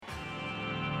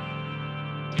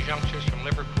youngsters from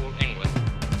Liverpool, England.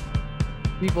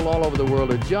 People all over the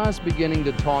world are just beginning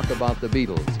to talk about the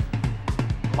Beatles.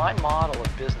 My model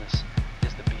of business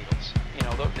is the Beatles. You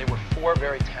know, they were four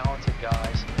very talented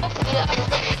guys.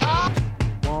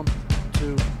 1,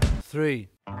 2, 3.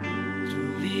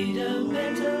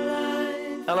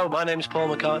 Hello, my name's Paul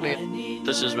McCartney.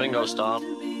 This is Ringo Starr.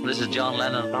 This is John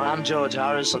Lennon. I'm George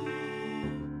Harrison.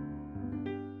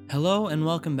 Hello and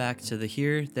welcome back to the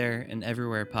Here, There, and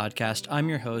Everywhere podcast. I'm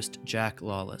your host, Jack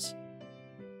Lawless.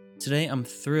 Today I'm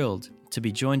thrilled to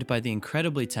be joined by the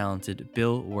incredibly talented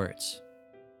Bill Wurtz.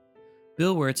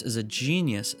 Bill Wurtz is a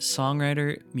genius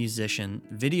songwriter, musician,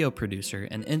 video producer,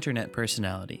 and internet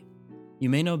personality. You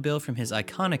may know Bill from his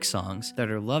iconic songs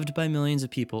that are loved by millions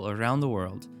of people around the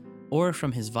world, or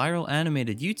from his viral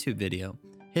animated YouTube video,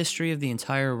 History of the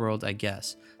Entire World, I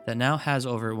Guess, that now has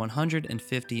over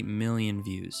 150 million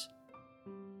views.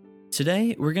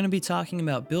 Today, we're going to be talking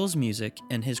about Bill's music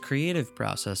and his creative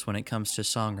process when it comes to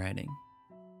songwriting.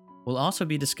 We'll also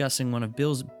be discussing one of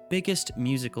Bill's biggest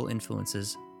musical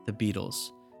influences, the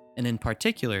Beatles, and in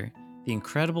particular, the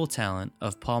incredible talent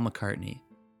of Paul McCartney.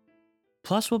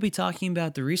 Plus, we'll be talking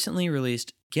about the recently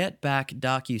released Get Back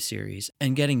docuseries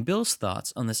and getting Bill's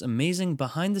thoughts on this amazing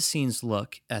behind-the-scenes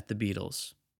look at the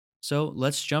Beatles. So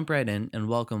let's jump right in and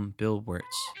welcome Bill Wurtz.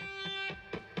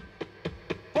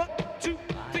 1, 2,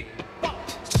 3, 4.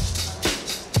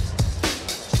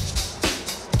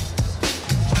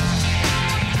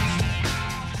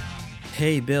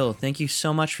 Hey Bill, thank you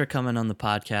so much for coming on the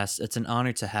podcast. It's an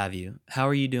honor to have you. How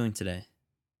are you doing today?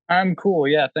 I'm cool.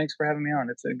 Yeah, thanks for having me on.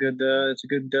 It's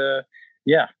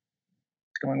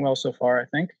going well so far, I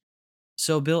think.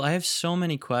 So Bill, I have so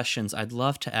many questions I'd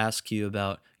love to ask you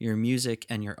about your music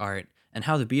and your art and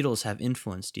how the Beatles have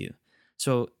influenced you.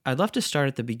 So I'd love to start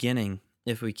at the beginning,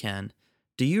 if we can.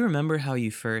 Do you remember how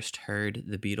you first heard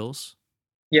the Beatles?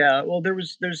 Yeah, well,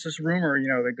 there's this rumor,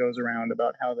 that goes around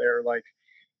about how they're like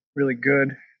really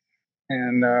good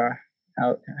and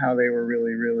how they were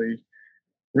really, really,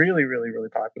 really, really, really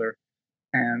popular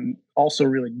and also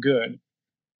really good.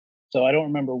 So I don't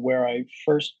remember where I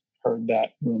first heard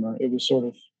that rumor. It was sort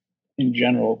of in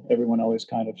general, everyone always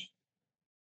kind of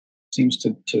seems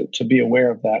to be aware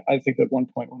of that. I think at one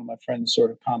point one of my friends sort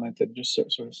of commented, just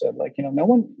sort of said, like,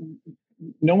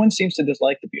 no one seems to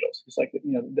dislike the Beatles. It's like,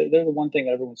 they're the one thing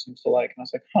that everyone seems to like. And I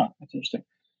was like, that's interesting.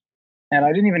 And I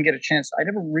didn't even get a chance. I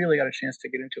never really got a chance to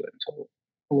get into it until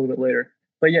a little bit later.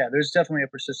 But yeah, there's definitely a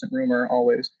persistent rumor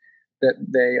always that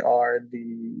they are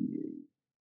the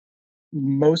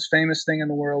most famous thing in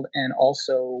the world and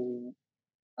also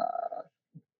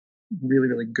really,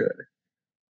 really good,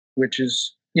 which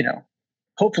is,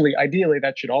 hopefully, ideally,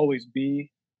 that should always be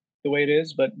the way it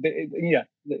is. But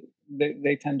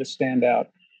they tend to stand out.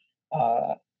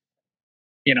 I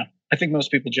think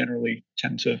most people generally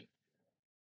tend to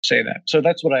say that. So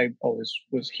that's what I always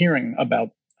was hearing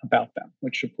about them,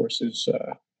 which of course is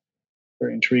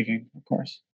very intriguing, of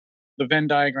course. The Venn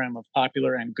diagram of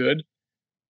popular and good,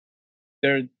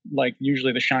 they're like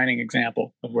usually the shining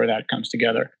example of where that comes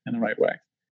together in the right way.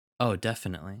 Oh,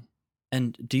 definitely.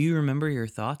 And do you remember your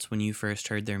thoughts when you first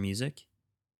heard their music?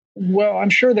 Well, I'm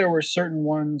sure there were certain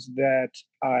ones that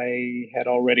I had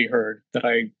already heard that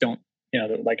I don't,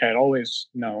 that like I had always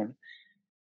known,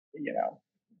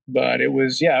 but it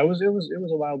was a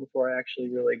while before I actually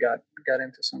really got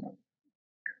into some of it.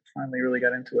 Finally really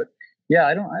got into it. Yeah,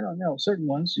 I don't know. Certain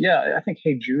ones. Yeah, I think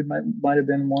Hey Jude might have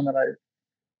been one that I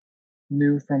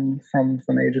knew from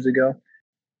ages ago,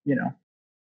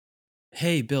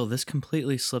 Hey, Bill, this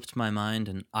completely slipped my mind,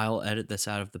 and I'll edit this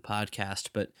out of the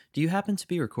podcast, but do you happen to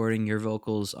be recording your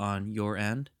vocals on your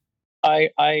end? I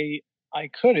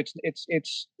could.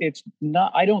 It's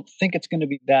not. I don't think it's going to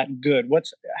be that good.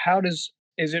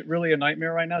 Is it really a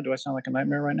nightmare right now? Do I sound like a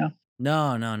nightmare right now?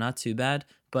 No, not too bad,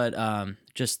 but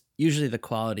just usually the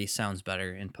quality sounds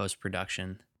better in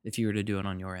post-production if you were to do it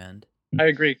on your end. I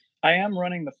agree. I am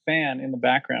running the fan in the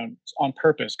background on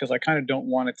purpose because I kind of don't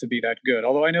want it to be that good.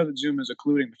 Although I know that Zoom is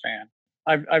occluding the fan.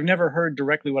 I've never heard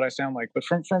directly what I sound like, but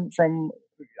from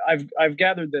I've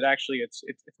gathered that actually it's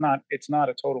not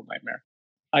a total nightmare.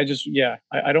 I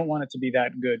don't want it to be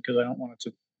that good because I don't want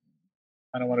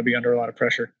to be under a lot of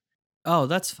pressure. Oh,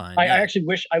 that's fine. I actually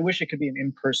wish it could be an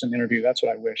in-person interview. That's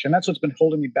what I wish. And that's what's been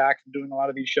holding me back from doing a lot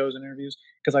of these shows and interviews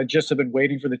because I just have been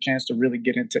waiting for the chance to really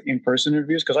get into in-person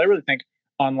interviews because I really think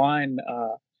online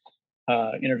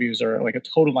interviews are like a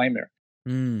total nightmare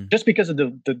just because of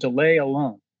the delay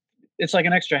alone. it's like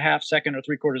an extra half second or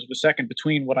 3/4 of a second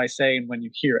between what I say and when you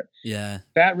hear it. Yeah.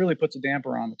 That really puts a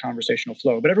damper on the conversational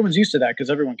flow. But everyone's used to that because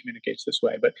everyone communicates this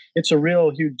way. But it's a real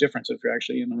huge difference if you're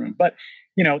actually in the room. But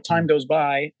time goes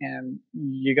by and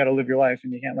you got to live your life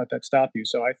and you can't let that stop you.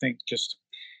 So I think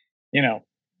you know,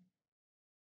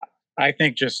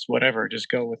 just whatever, just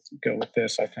go with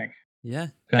this, I think. Yeah.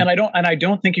 And I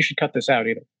don't think you should cut this out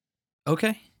either.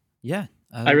 Okay. Yeah.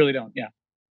 I really don't. Yeah.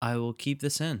 I will keep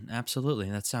this in. Absolutely.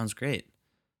 That sounds great.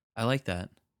 I like that.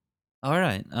 All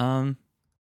right.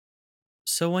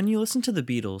 So when you listen to the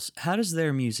Beatles, how does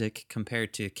their music compare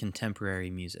to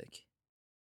contemporary music?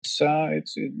 It's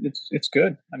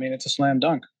good. I mean, it's a slam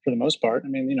dunk for the most part. I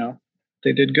mean,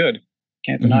 they did good.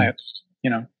 Can't deny it.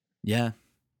 Yeah.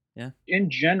 Yeah.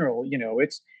 In general,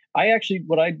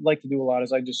 what I like to do a lot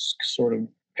is I just sort of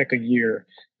pick a year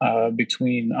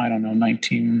between, I don't know,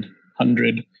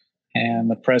 1900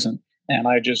 and the present, and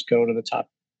I just go to the top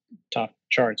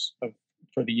charts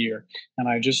for the year, and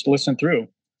I just listen through,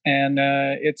 and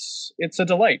it's a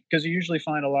delight because you usually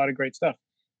find a lot of great stuff.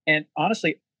 And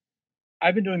honestly,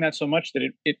 I've been doing that so much that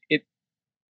it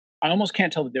I almost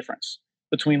can't tell the difference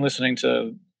between listening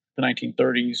to the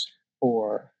 1930s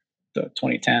or the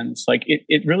 2010s. Like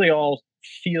it really all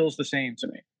feels the same to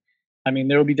me. I mean,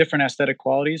 there will be different aesthetic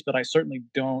qualities, but I certainly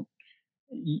don't.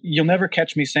 You'll never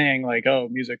catch me saying like, "Oh,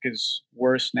 music is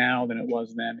worse now than it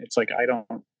was then." It's like I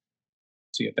don't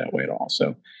see it that way at all.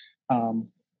 So,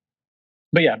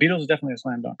 but yeah, Beatles is definitely a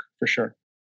slam dunk for sure.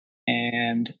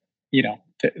 And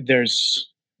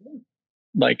there's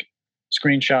like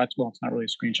screenshots. Well, it's not really a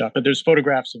screenshot, but there's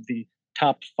photographs of the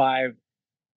top 5.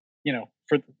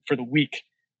 For the week,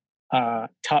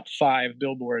 top 5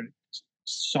 Billboard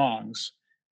songs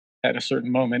at a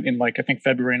certain moment in, like, I think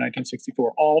February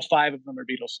 1964. All 5 of them are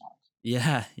Beatles songs.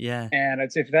 Yeah. Yeah. And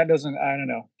if that doesn't, I don't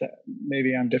know,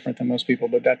 maybe I'm different than most people,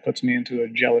 but that puts me into a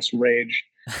jealous rage,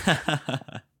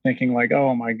 thinking like,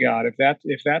 oh my God, if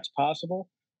that's possible,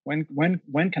 when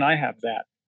can I have that?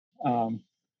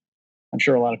 I'm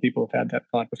sure a lot of people have had that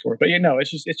thought before, but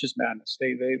it's just madness.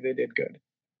 They did good.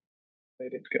 They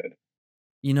did good.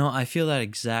 I feel that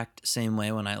exact same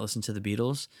way when I listen to the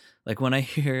Beatles. Like when I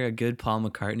hear a good Paul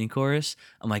McCartney chorus,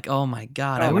 I'm like, oh my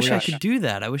God, I wish I could do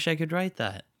that. I wish I could write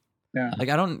that. Yeah. Like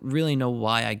I don't really know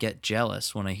why I get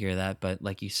jealous when I hear that, but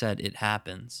like you said, it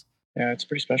happens. Yeah, it's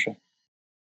pretty special.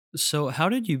 So how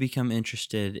did you become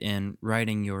interested in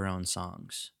writing your own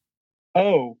songs?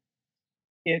 Oh,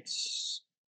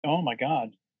 oh my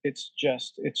God. It's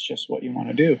just what you want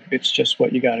to do. It's just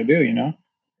what you got to do,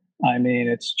 I mean,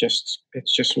 it's just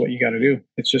what you got to do.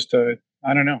 It's just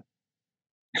I don't know.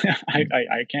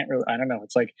 I can't really, I don't know.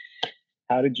 It's like,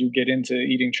 how did you get into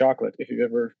eating chocolate? If you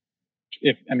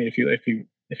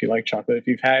like chocolate,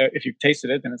 if you've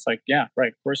tasted it, then it's like, yeah,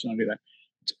 right. Of course you want to do that.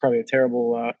 It's probably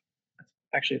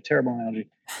actually a terrible analogy.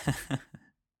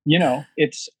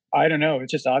 I don't know.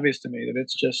 It's just obvious to me that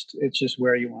it's just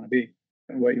where you want to be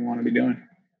and what you want to be doing.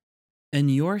 And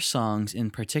your songs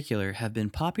in particular have been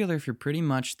popular for pretty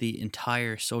much the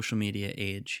entire social media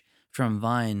age, from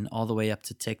Vine all the way up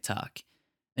to TikTok.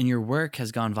 And your work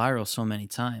has gone viral so many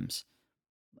times.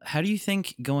 How do you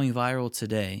think going viral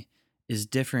today is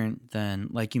different than,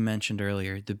 like you mentioned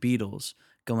earlier, the Beatles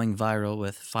going viral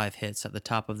with 5 hits at the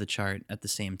top of the chart at the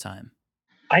same time?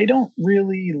 I don't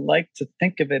really like to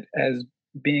think of it as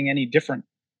being any different.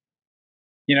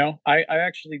 I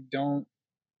actually don't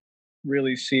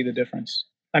really see the difference.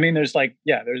 I mean, there's like,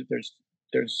 yeah,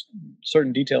 there's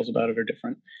certain details about it are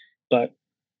different, but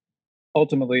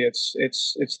ultimately it's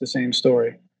the same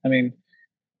story. I mean,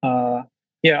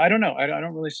 yeah, I don't know. I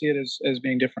don't really see it as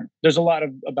being different. There's a lot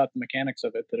about the mechanics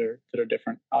of it that are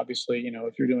different. Obviously,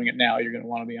 if you're doing it now, you're going to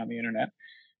want to be on the internet.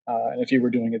 And if you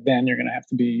were doing it then, you're going to have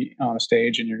to be on a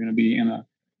stage and you're going to be in a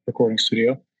recording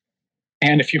studio.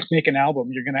 And if you make an album,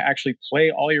 you're going to actually play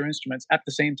all your instruments at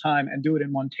the same time and do it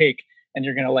in one take. And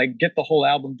you're going to like get the whole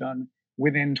album done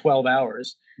within 12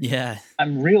 hours. Yeah.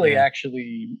 I'm really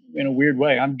actually, in a weird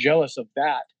way, I'm jealous of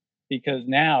that because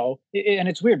now, and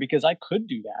it's weird because I could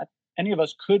do that. Any of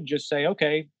us could just say,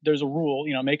 okay, there's a rule,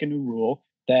 make a new rule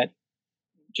that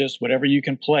just whatever you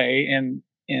can play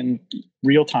in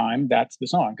real time, that's the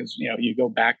song. Because, you go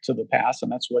back to the past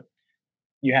and that's what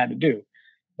you had to do.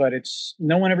 But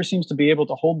no one ever seems to be able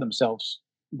to hold themselves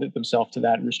to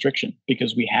that restriction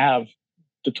because we have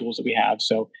the tools that we have.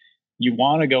 So you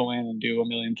want to go in and do a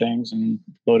million things and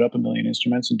load up a million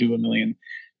instruments and do a million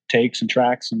takes and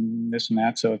tracks and this and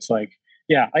that. So it's like,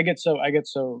 yeah, I get so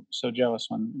jealous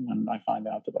when I find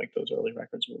out that like those early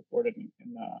records were recorded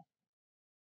in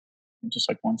just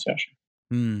like one session.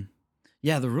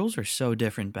 Yeah, the rules are so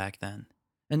different back then.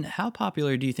 And how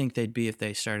popular do you think they'd be if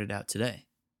they started out today?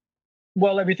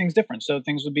 Well, everything's different, so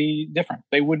things would be different.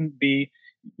 They wouldn't be,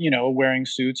 wearing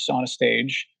suits on a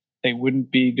stage. They wouldn't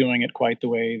be doing it quite the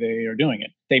way they are doing it.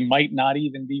 They might not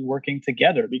even be working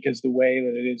together because the way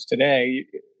that it is today,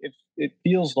 it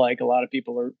feels like a lot of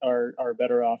people are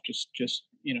better off just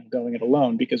going it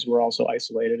alone because we're all so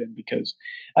isolated and because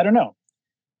I don't know.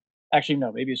 Actually,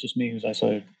 no, maybe it's just me who's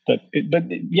isolated.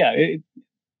 Yeah,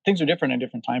 things are different in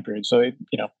different time periods. So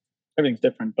everything's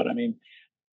different. But I mean,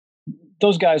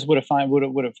 those guys would have found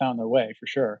their way for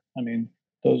sure. I mean,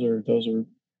 those are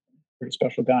pretty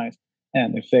special guys.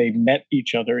 And if they met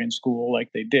each other in school like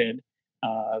they did,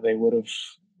 they would have,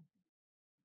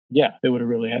 yeah, they would have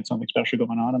really had something special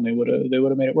going on, and they would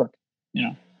have made it work. You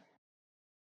know,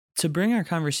 To bring our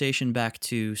conversation back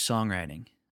to songwriting,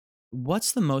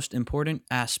 what's the most important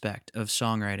aspect of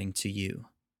songwriting to you?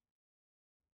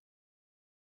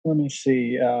 let me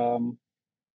see.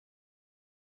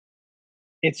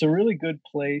 It's a really good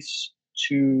place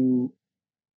to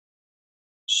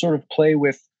sort of play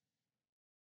with,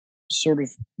 sort of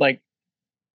like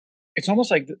it's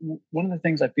almost like one of the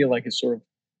things I feel like is sort of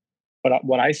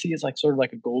what I see is like sort of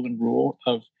like a golden rule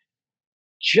of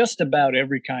just about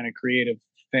every kind of creative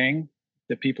thing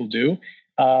that people do.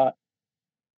 Uh,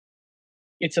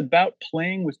 it's about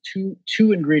playing with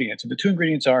two ingredients, and the two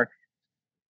ingredients are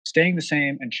staying the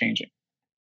same and changing.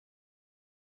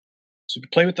 So if you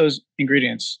play with those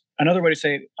ingredients, another way to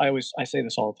say it, I say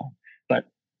this all the time, but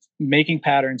making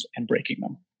patterns and breaking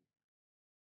them.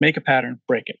 Make a pattern,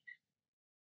 break it.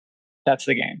 That's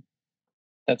the game.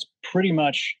 That's pretty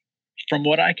much, from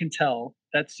what I can tell,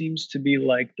 that seems to be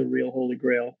like the real holy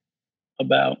grail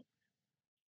about.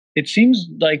 It seems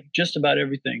like just about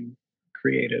everything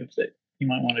creative that you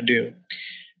might want to do.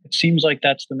 It seems like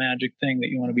that's the magic thing that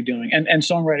you want to be doing. And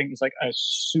songwriting is like a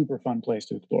super fun place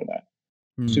to explore that.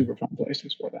 Hmm. Super fun place to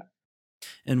explore that.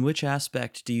 And which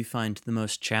aspect do you find the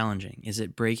most challenging? Is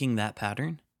it breaking that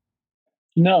pattern?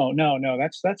 No, no, no.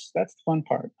 That's the fun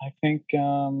part. I think.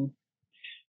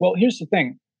 Well, here's the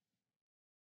thing.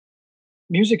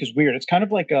 Music is weird. It's kind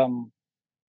of like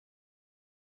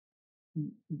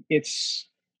it's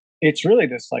it's really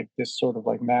this sort of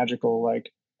like magical,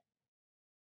 like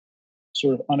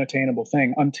sort of unattainable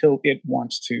thing until it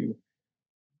wants to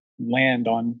land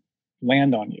on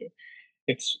land on you.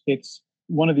 It's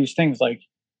one of these things like,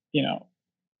 you know,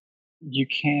 you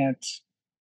can't.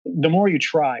 The more you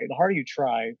try, the harder you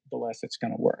try, the less it's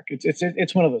going to work.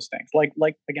 It's one of those things. Like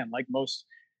again, like most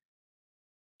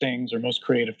things or most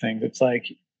creative things, it's like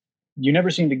you never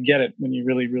seem to get it when you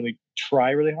really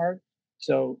try really hard.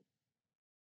 So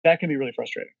that can be really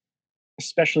frustrating,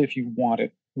 especially if you want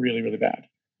it really bad.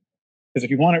 Because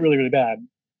if you want it really bad,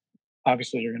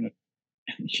 obviously you're gonna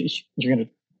you're gonna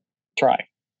try.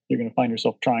 You're gonna find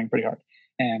yourself trying pretty hard,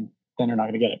 and then you're not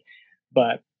gonna get it.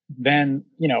 But then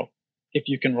if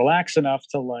you can relax enough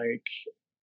to let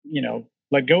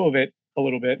go of it a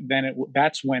little bit, then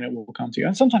that's when it will come to you.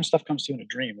 And sometimes stuff comes to you in a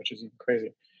dream, which is even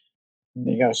crazy. And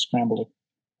you got to scramble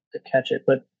to catch it.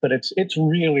 But it's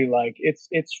really like it's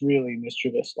really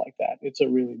mischievous like that. It's a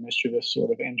really mischievous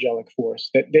sort of angelic force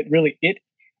that really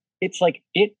it's like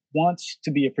it wants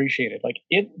to be appreciated. Like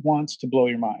it wants to blow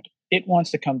your mind. It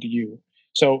wants to come to you.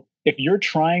 So if you're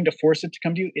trying to force it to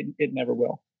come to you, it never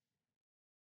will.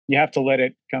 You have to let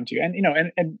it come to you.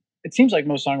 And and it seems like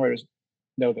most songwriters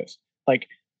know this. Like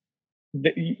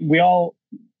we all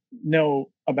know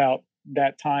about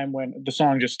that time when the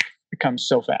song just becomes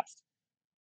so fast.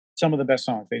 Some of the best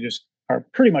songs, they just are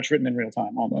pretty much written in real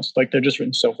time almost. Like they're just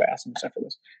written so fast and it's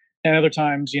effortless. And other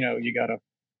times, you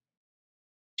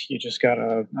just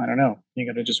gotta, I don't know, you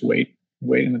gotta just wait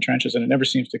in the trenches, and it never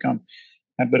seems to come.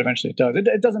 But eventually it does.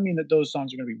 It doesn't mean that those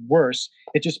songs are going to be worse.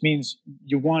 It just means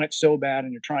you want it so bad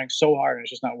and you're trying so hard and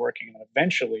it's just not working. And then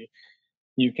eventually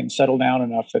you can settle down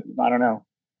enough that I don't know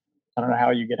how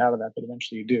you get out of that, but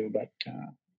eventually you do. But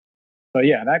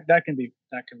yeah, that can be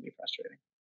frustrating.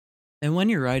 And when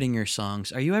you're writing your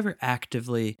songs, are you ever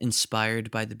actively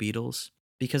inspired by the Beatles?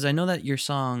 Because I know that your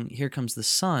song, Here Comes the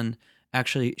Sun,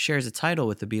 actually shares a title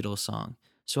with the Beatles song.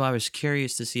 So I was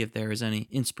curious to see if there was any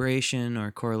inspiration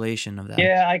or correlation of that.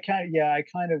 I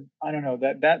don't know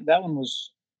that one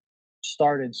was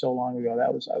started so long ago. I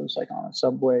was like on a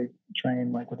subway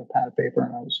train, like with a pad of paper,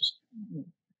 and I was just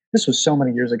this was so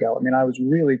many years ago. I mean, I was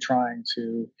really trying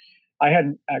to. I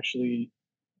had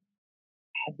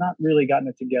not really gotten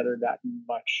it together that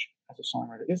much as a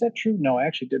songwriter. Is that true? No, I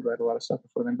actually did write a lot of stuff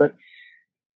before then, but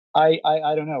I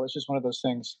don't know. It's just one of those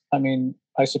things. I mean,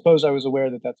 I suppose I was aware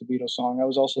that that's a Beatles song. I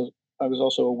was also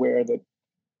aware that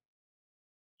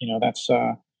that's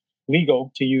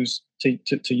legal to use to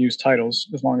use titles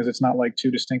as long as it's not like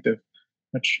too distinctive.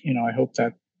 Which I hope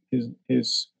that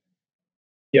is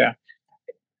yeah.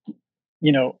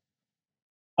 You know,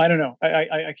 I don't know.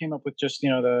 I came up with just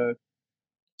the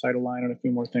title line and a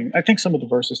few more things. I think some of the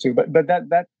verses too, but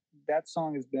that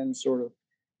song has been sort of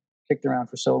kicked around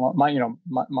for so long.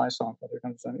 My song Father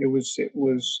Comes Son. It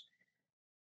was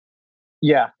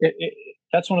yeah.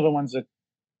 That's one of the ones that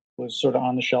was sort of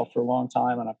on the shelf for a long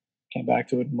time, and I came back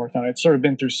to it and worked on it. It's sort of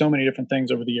been through so many different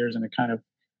things over the years, and it kind of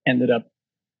ended up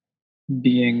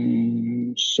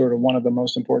being sort of one of the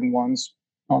most important ones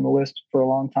on the list for a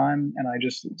long time. And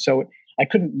I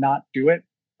couldn't not do it,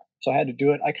 so I had to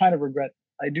do it. I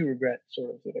do regret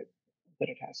sort of that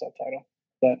it has that title,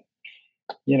 but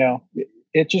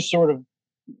it just sort of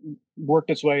worked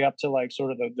its way up to like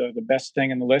sort of the best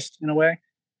thing in the list in a way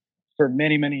for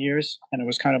many many years, and it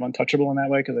was kind of untouchable in that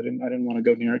way because I didn't want to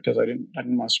go near it because I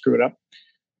didn't want to screw it up.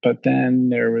 But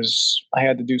then I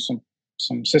had to do some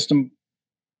system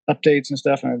updates and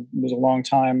stuff, and it was a long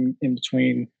time in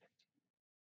between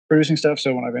producing stuff.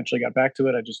 So when I eventually got back to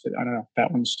it, I don't know,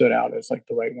 that one stood out as like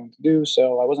the right one to do.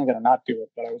 So I wasn't going to not do it,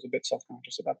 but I was a bit self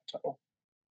conscious about the title.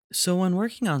 So when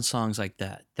working on songs like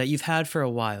that you've had for a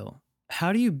while,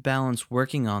 how do you balance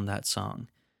working on that song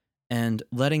and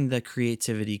letting the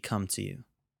creativity come to you?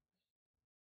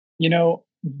 You know,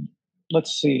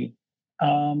 let's see.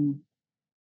 Um,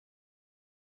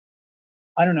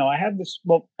 I don't know. I have this.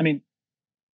 Well, I mean,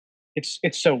 it's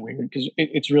so weird because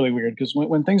it's really weird because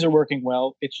when things are working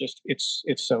well, it's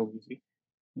so easy,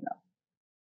 you know.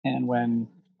 And when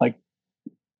like,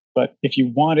 but if you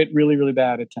want it really really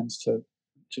bad, it tends to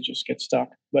just get stuck.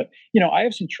 But I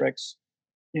have some tricks.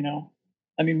 You know,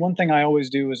 I mean, one thing I always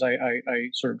do is I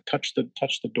sort of touch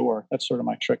the door. That's sort of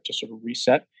my trick to sort of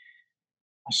reset.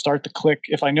 I start the click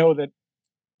if I know that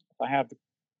if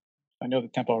I know the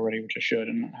tempo already, which I should,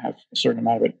 and I have a certain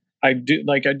amount of it. I do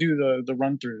the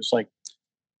run throughs. Like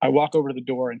I walk over to the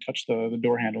door and touch the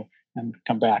door handle and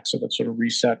come back, so that sort of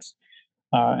resets.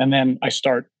 And then I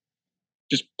start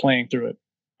just playing through it.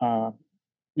 Uh,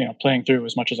 playing through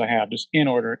as much as I have, just in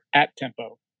order at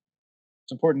tempo.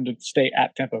 It's important to stay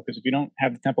at tempo because if you don't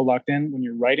have the tempo locked in when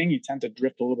you're writing, you tend to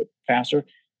drift a little bit faster,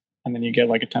 and then you get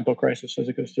like a tempo crisis as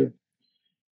it goes through.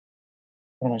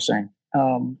 What am I saying?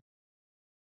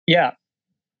 Yeah,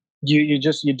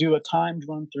 you do a timed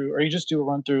run through, or you just do a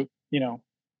run through,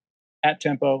 at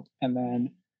tempo, and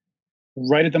then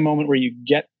right at the moment where you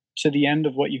get to the end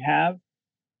of what you have,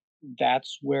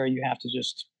 that's where you have to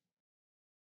just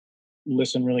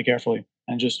listen really carefully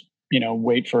and just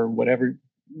wait for whatever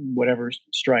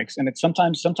strikes. And it's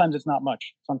sometimes it's not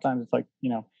much. Sometimes it's like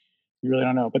you really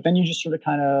don't know. But then you just sort of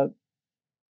kind of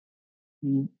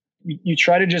you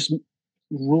try to just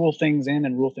rule things in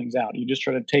and rule things out. You just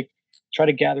try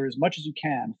to gather as much as you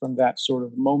can from that sort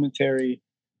of momentary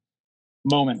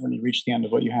moment when you reach the end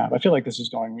of what you have. I feel like this is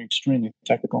going extremely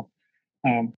technical.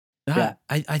 Yeah.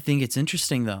 I think it's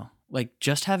interesting though. Like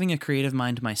just having a creative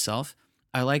mind myself,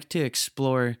 I like to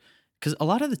explore because a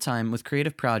lot of the time with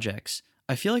creative projects,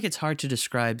 I feel like it's hard to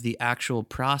describe the actual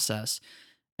process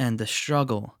and the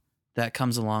struggle that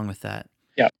comes along with that.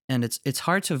 Yeah. And it's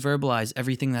hard to verbalize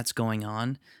everything that's going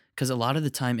on because a lot of the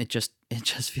time it just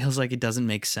feels like it doesn't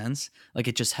make sense, like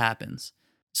it just happens.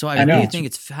 So I know. really think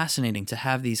it's fascinating to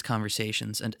have these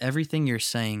conversations, and everything you're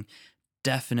saying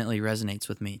definitely resonates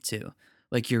with me too.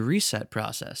 Like your reset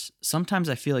process. Sometimes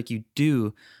I feel like you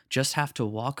do just have to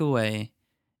walk away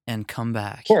and come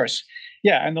back. Of course.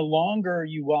 Yeah. And the longer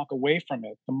you walk away from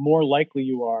it, the more likely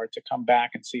you are to come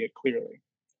back and see it clearly,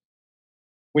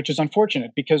 which is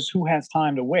unfortunate because who has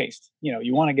time to waste?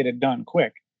 You want to get it done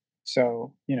quick.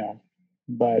 So,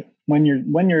 but when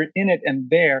you're in it and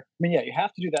there, I mean, yeah, you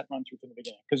have to do that run through from the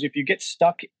beginning. Because if you get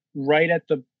stuck right at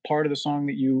the part of the song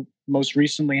that you most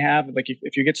recently have, like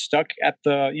if you get stuck at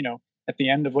at the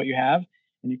end of what you have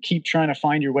and you keep trying to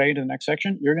find your way to the next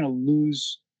section, you're going to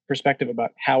lose perspective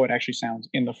about how it actually sounds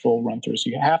in the full run through. So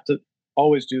you have to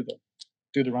always do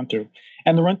the run through.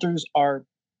 And the run throughs are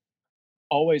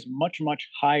always much, much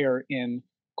higher in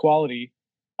quality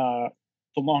the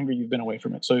longer you've been away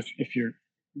from it. So if you're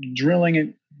drilling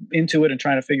it into it and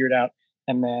trying to figure it out,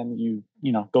 and then you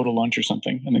go to lunch or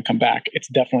something and then come back, it's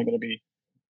definitely going to be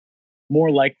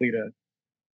more likely to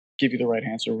give you the right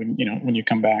answer when you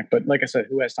come back. But like I said,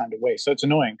 who has time to waste? So it's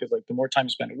annoying because like the more time you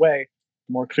spend away,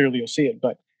 the more clearly you'll see it.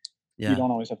 But you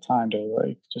don't always have time to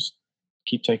like just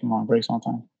keep taking long breaks all the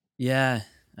time. Yeah,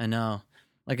 I know.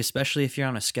 Like especially if you're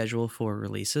on a schedule for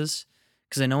releases.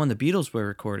 Because I know when the Beatles were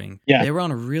recording, they were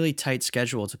on a really tight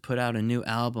schedule to put out a new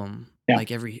album like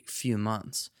every few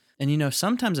months. And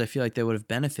sometimes I feel like they would have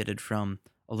benefited from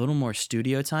a little more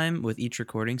studio time with each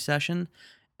recording session,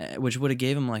 which would have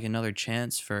gave them like another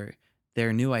chance for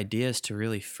their new ideas to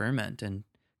really ferment and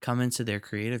come into their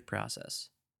creative process.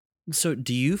 So,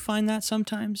 do you find that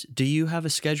sometimes? Do you have a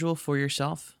schedule for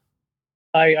yourself?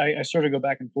 I sort of go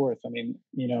back and forth. I mean,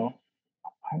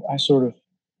 I sort of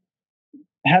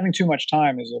having too much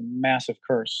time is a massive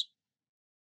curse.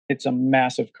 It's a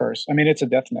massive curse. I mean, it's a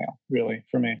death nail, really,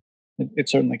 for me. It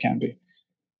certainly can be.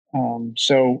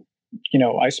 So,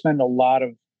 I spend a lot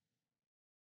of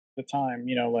the time,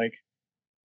 like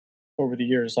over the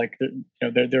years, like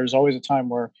there's always a time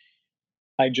where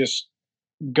I just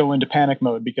go into panic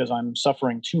mode because I'm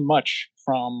suffering too much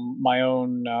from my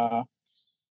own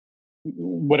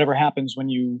whatever happens when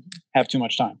you have too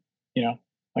much time,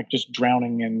 like just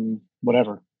drowning in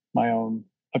whatever my own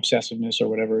obsessiveness or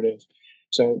whatever it is.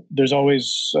 So there's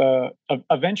always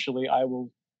eventually I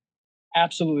will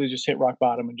absolutely just hit rock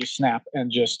bottom and just snap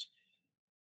and just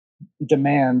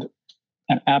demand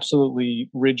an absolutely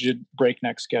rigid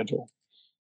breakneck schedule.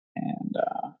 And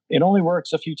it only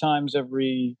works a few times it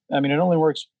only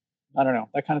works, I don't know,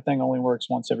 that kind of thing only works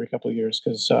once every couple of years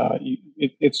because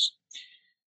it's,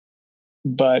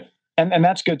 but, and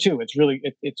that's good too. It's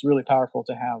really powerful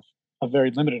to have a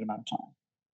very limited amount of time,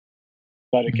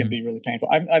 but it can Mhm. be really painful.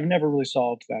 I've never really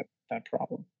solved that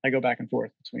problem. I go back and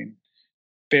forth between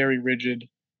very rigid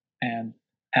and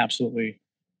absolutely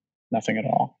nothing at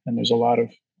all. And there's sort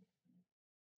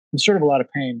of a lot of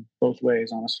pain both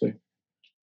ways, honestly.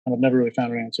 And I've never really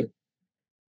found an answer.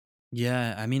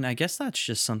 Yeah, I mean, I guess that's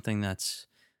just something that's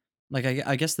like,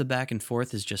 I guess the back and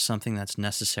forth is just something that's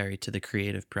necessary to the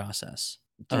creative process.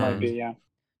 It might be, Um, yeah.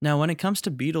 Now, when it comes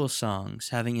to Beatles songs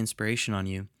having inspiration on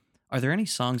you, are there any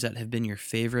songs that have been your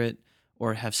favorite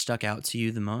or have stuck out to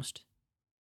you the most?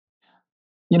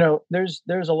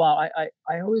 There's a lot.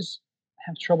 I always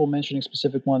have trouble mentioning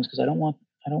specific ones because I don't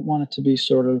want it to be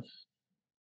sort of,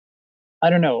 I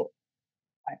don't know.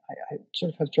 I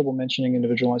sort of have trouble mentioning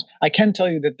individual ones. I can tell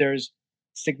you that there's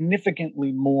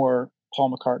significantly more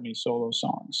Paul McCartney solo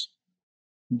songs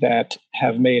that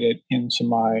have made it into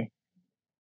my,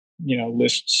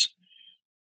 lists.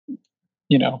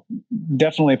 You know,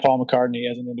 Definitely Paul McCartney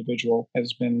as an individual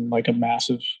has been like a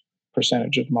massive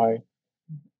percentage of my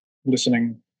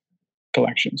listening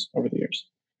collections over the years.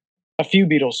 A few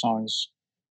Beatles songs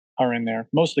are in there,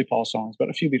 mostly Paul songs, but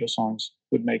a few Beatles songs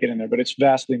would make it in there. But it's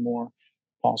vastly more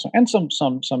Paul songs, and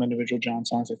some individual John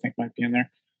songs I think might be in there.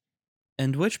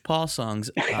 And which Paul songs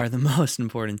are the most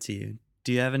important to you?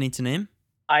 Do you have any to name?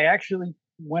 I actually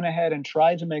went ahead and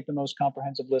tried to make the most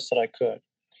comprehensive list that I could.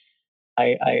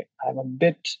 I'm a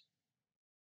bit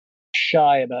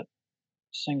shy about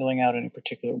singling out any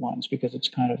particular ones because it's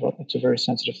a very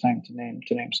sensitive thing to name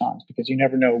songs because you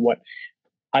never know what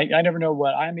I never know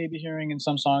what I may be hearing in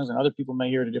some songs and other people may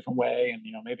hear it a different way. And,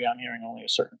 maybe I'm hearing only a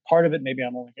certain part of it. Maybe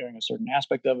I'm only hearing a certain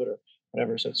aspect of it or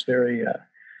whatever. So it's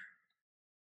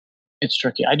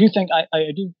tricky. I do think I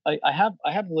have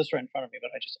the list right in front of me, but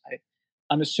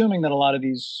I'm assuming that a lot of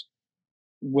these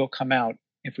will come out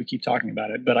if we keep talking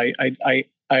about it. But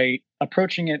I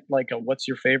approaching it like a, what's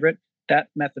your favorite? That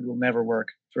method will never work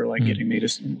for like Mm.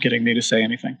 getting me to say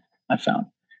anything. I found.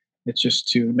 It's just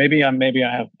too maybe I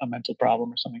have a mental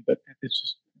problem or something, but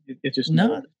it just No,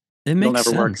 never it it'll makes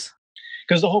never work sense.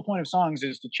 because the whole point of songs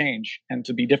is to change and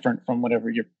to be different from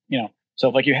whatever you're.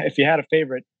 So if you had a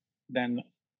favorite, then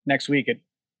next week it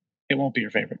won't be your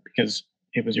favorite because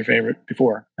it was your favorite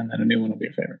before, and then a new one will be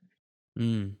your favorite.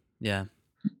 Yeah.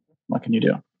 What can you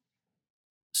do?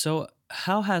 So,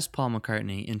 how has Paul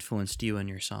McCartney influenced you in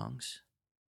your songs?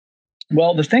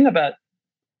 Well, the thing about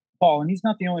Paul, and he's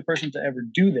not the only person to ever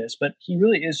do this, but he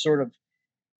really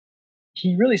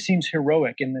seems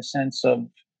heroic in the sense of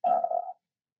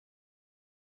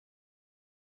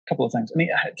couple of things. I mean,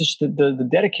 just the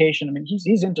dedication. I mean,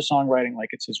 he's into songwriting like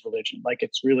it's his religion, like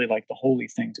it's really like the holy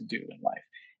thing to do in life.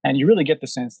 And you really get the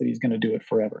sense that he's going to do it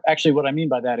forever. Actually, what I mean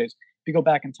by that is, if you go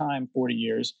back in time 40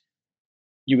 years,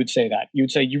 you would say that. You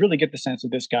would say you really get the sense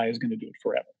that this guy is going to do it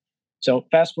forever. So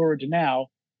fast forward to now,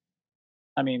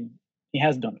 I mean, he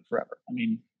has done it forever. I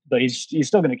mean, but he's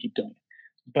still going to keep doing it.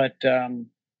 But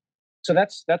so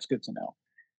that's good to know.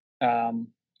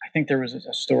 I think there was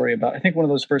a story about, I think one of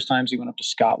those first times he went up to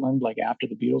Scotland, like after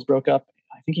the Beatles broke up.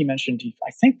 I think he mentioned, I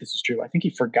think this is true. I think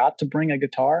he forgot to bring a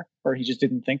guitar or he just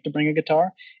didn't think to bring a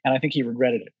guitar. And I think he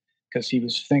regretted it because he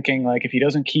was thinking like, if he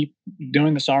doesn't keep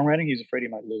doing the songwriting, he's afraid he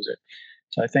might lose it.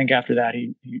 So I think after that,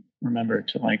 he remembered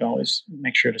to like always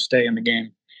make sure to stay in the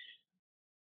game.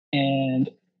 And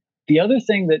the other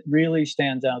thing that really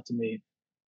stands out to me,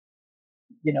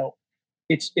 you know,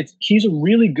 it's he's a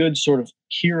really good sort of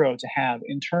hero to have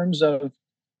in terms of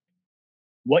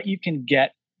what you can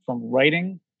get from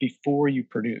writing before you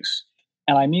produce.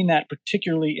 And I mean that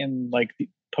particularly in like the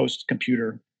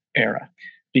post-computer era,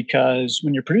 because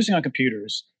when you're producing on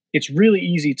computers, it's really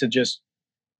easy to just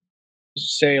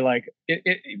say like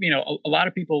a lot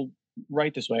of people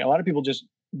write this way. A lot of people just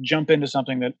jump into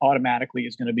something that automatically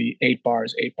is going to be 8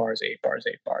 bars, 8 bars, 8 bars,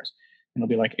 8 bars, and it'll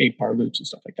be like 8 bar loops and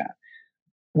stuff like that,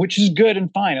 which is good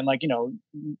and fine. And like,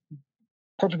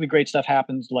 perfectly great stuff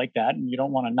happens like that, and you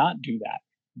don't want to not do that.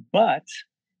 But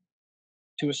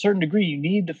to a certain degree, you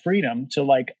need the freedom to,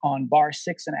 like, on bar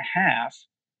 6.5,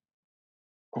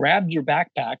 grab your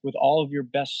backpack with all of your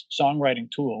best songwriting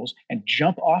tools and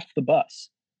jump off the bus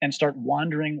and start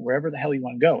wandering wherever the hell you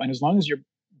want to go. And as long as your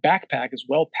backpack is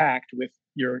well packed with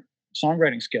your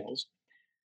songwriting skills,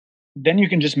 then you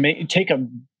can just take a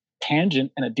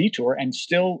tangent and a detour and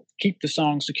still keep the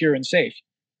song secure and safe.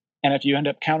 And if you end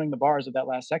up counting the bars of that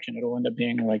last section, it'll end up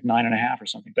being like 9.5 or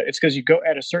something. But it's because you go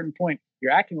at a certain point,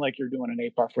 you're acting like you're doing an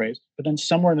 8 bar phrase, but then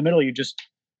somewhere in the middle, you just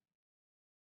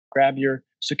grab your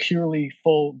securely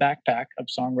full backpack of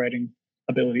songwriting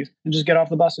abilities and just get off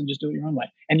the bus and just do it your own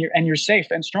way. And you're safe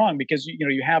and strong because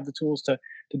you have the tools to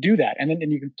do that. And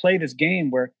then you can play this game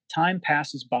where time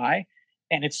passes by,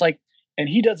 and it's like, and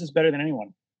he does this better than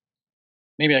anyone.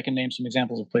 Maybe I can name some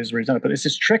examples of places where he's done it, but it's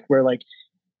this trick where like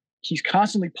he's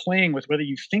constantly playing with whether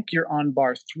you think you're on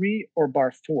bar 3 or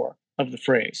bar 4 of the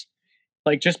phrase.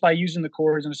 Like just by using the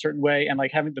chords in a certain way and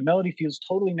like having the melody feels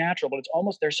totally natural, but it's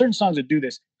almost, there are certain songs that do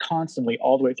this constantly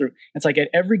all the way through. It's like at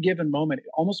every given moment, it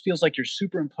almost feels like you're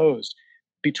superimposed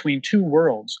between two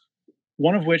worlds,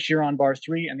 one of which you're on bar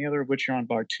 3 and the other of which you're on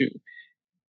bar 2.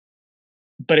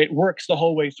 But it works the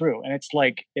whole way through. And it's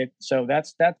like, so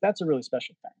that's a really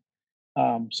special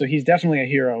thing. So he's definitely a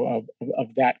hero of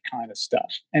that kind of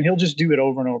stuff. And he'll just do it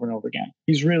over and over and over again.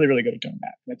 He's really, really good at doing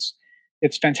that.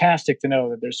 It's fantastic to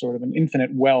know that there's sort of an infinite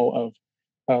well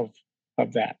of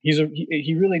that.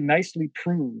 He really nicely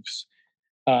proves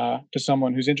to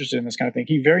someone who's interested in this kind of thing.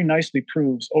 He very nicely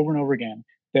proves over and over again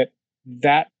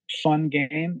that fun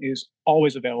game is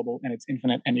always available and it's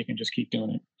infinite, and you can just keep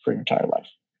doing it for your entire life.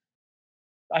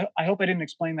 I hope I didn't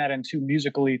explain that in too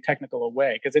musically technical a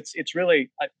way, because it's really,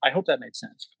 I hope that made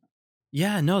sense.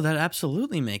 Yeah, no, that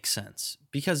absolutely makes sense.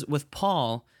 Because with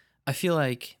Paul, I feel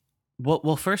like,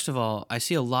 well, first of all, I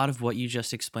see a lot of what you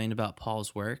just explained about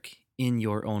Paul's work in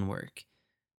your own work.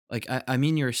 Like, I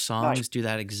mean, your songs do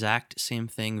that exact same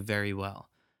thing very well.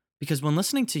 Because when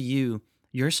listening to you,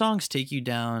 your songs take you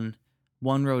down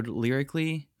one road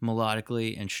lyrically,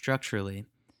 melodically, and structurally.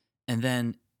 And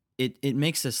then it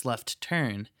makes this left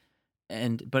turn.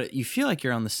 But you feel like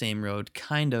you're on the same road,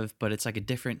 kind of, but it's like a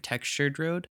different textured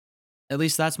road. At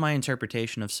least that's my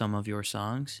interpretation of some of your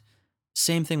songs.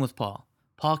 Same thing with Paul.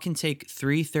 Paul can take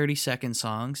 3 30-second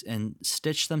songs and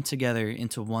stitch them together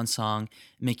into one song,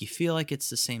 make you feel like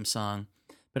it's the same song.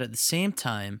 But at the same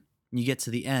time, you get to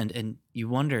the end and you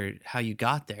wonder how you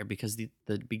got there because the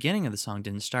beginning of the song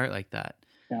didn't start like that.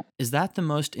 Yeah. Is that the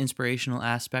most inspirational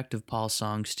aspect of Paul's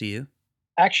songs to you?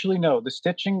 Actually, no. The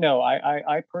stitching, no.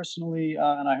 I personally,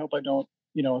 and I hope I don't,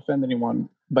 offend anyone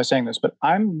by saying this, but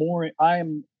I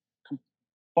am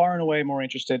far and away more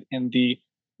interested in the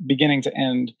beginning to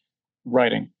end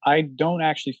writing. I don't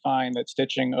actually find that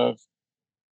stitching of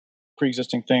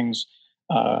pre-existing things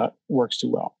works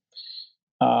too well.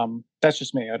 That's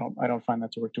just me. I don't find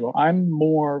that to work too well. I'm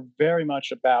more very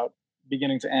much about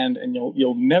beginning to end, and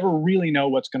you'll never really know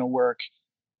what's going to work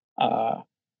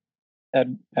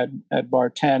at bar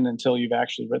 10 until you've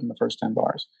actually written the first 10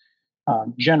 bars.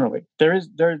 Generally,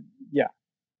 yeah.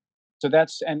 So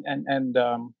that's and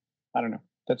I don't know.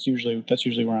 That's usually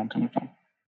where I'm coming from.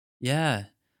 Yeah.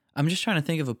 I'm just trying to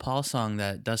think of a Paul song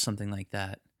that does something like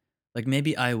that. Like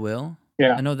maybe I Will.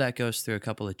 Yeah. I know that goes through a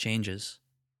couple of changes.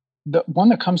 The one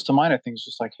that comes to mind, I think, is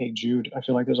just like Hey Jude. I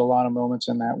feel like there's a lot of moments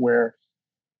in that where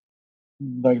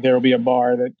like there'll be a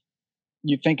bar that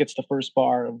you think it's the first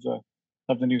bar of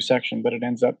the new section, but it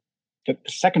ends up that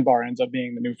the second bar ends up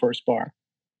being the new first bar.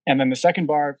 And then the second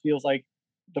bar feels like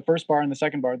the first bar and the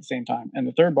second bar at the same time. And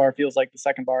the third bar feels like the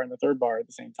second bar and the third bar at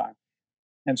the same time.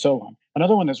 And so on.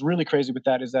 Another one that's really crazy with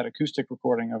that is that acoustic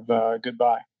recording of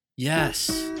Goodbye.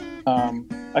 Yes.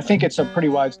 I think it's a pretty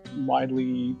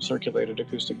widely circulated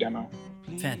acoustic demo.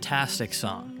 Fantastic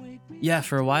song. Yeah,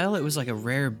 for a while it was like a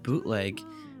rare bootleg.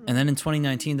 And then in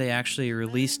 2019, they actually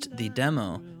released the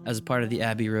demo as a part of the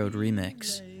Abbey Road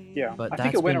remix. Yeah, but I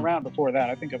think it went around before that.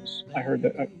 I heard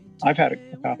that. I've had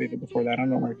a copy of it before that. I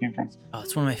don't know where it came from. Oh,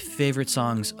 it's one of my favorite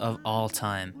songs of all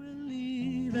time.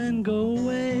 Leave and go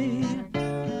away.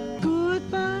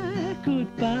 Goodbye,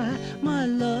 goodbye, my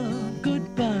love,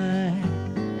 goodbye.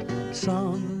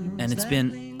 and it's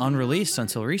been unreleased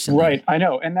until recently. Right, I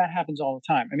know, and that happens all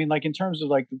the time. I mean, like in terms of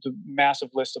like the massive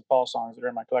list of Paul songs that are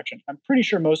in my collection, I'm pretty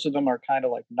sure most of them are kind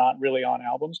of like not really on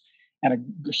albums, and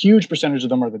a huge percentage of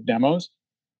them are the demos.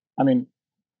 I mean,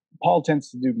 Paul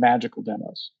tends to do magical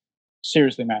demos,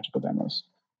 seriously magical demos.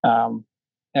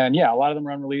 And yeah, a lot of them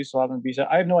are unreleased, a lot of them are B-side.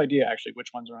 I have no idea actually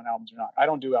which ones are on albums or not. I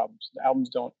don't do albums. The albums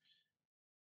don't,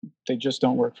 they just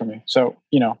don't work for me. So,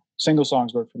 single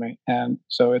songs work for me. And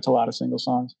so it's a lot of single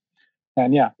songs.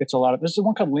 And yeah, it's a lot of, this is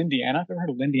one called Lindiana. Have you ever heard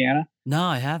of Lindiana? No,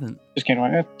 I haven't. Just came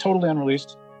out. Totally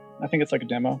unreleased. I think it's like a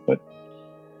demo, but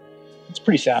it's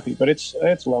pretty sappy, but it's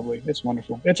lovely. It's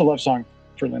wonderful. It's a love song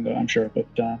for Linda, I'm sure, but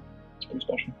it's pretty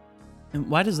special. And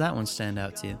why does that one stand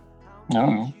out to you? I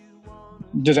don't know.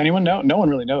 Does anyone know? No one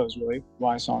really knows really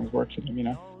why songs work for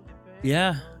them,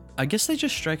 Yeah, I guess they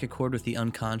just strike a chord with the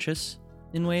unconscious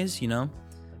in ways,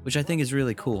 which I think is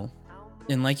really cool.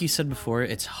 And like you said before,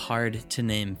 it's hard to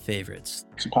name favorites.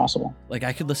 It's impossible. Like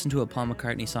I could listen to a Paul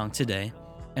McCartney song today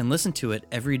and listen to it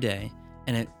every day,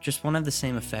 and it just won't have the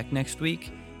same effect next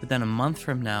week, but then a month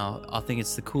from now, I'll think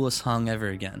it's the coolest song ever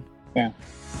again. Yeah.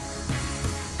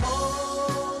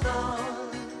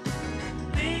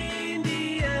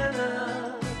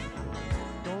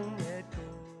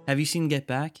 Have you seen Get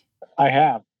Back? I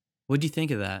have. What'd you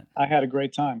think of that? I had a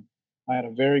great time. I had a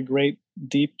very great,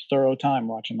 deep, thorough time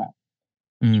watching that.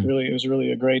 It was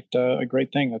really a great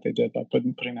thing that they did by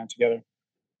putting that together.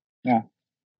 Yeah.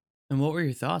 And what were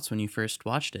your thoughts when you first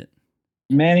watched it?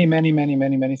 Many, many, many,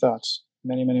 many, many thoughts.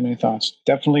 Many, many, many thoughts.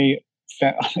 Definitely,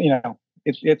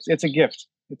 it's a gift.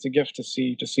 It's a gift to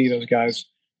see those guys,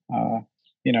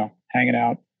 hanging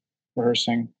out,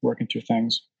 rehearsing, working through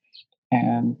things,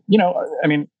 and I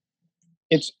mean,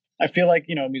 I feel like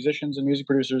musicians and music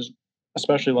producers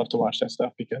especially love to watch that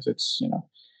stuff because it's in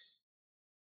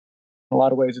a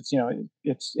lot of ways it's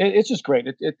just great.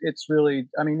 It's really,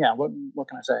 I mean, yeah. What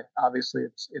can I say? Obviously,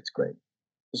 it's great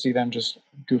to see them just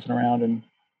goofing around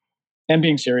and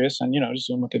being serious and just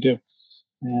doing what they do.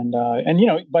 And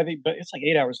but it's like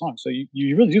 8 hours long, so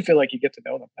you really do feel like you get to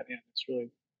know them by the end. It's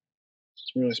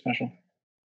really special.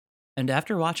 And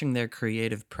after watching their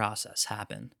creative process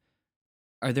happen,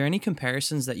 are there any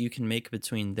comparisons that you can make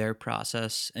between their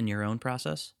process and your own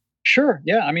process? Sure.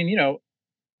 Yeah. I mean,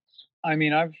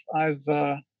 I've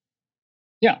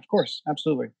yeah, of course,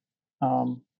 absolutely. Yeah.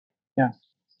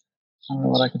 I don't know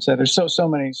what I can say. There's so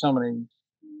many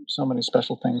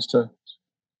special things to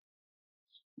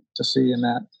see in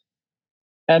that,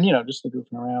 and just the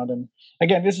goofing around. And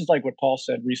again, this is like what Paul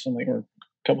said recently, or a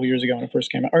couple of years ago when it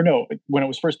first came out, or no, when it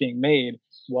was first being made,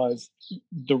 was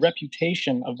the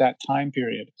reputation of that time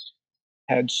period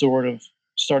had sort of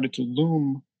started to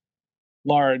loom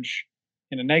large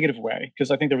in a negative way,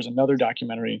 because I think there was another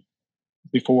documentary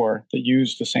before that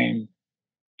used the same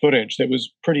footage that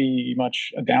was pretty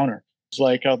much a downer. It's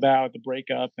like about the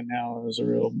breakup, and now it was a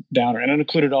real downer, and it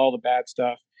included all the bad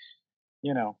stuff,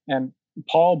 and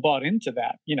Paul bought into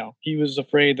that. He was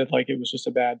afraid that like it was just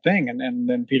a bad thing, and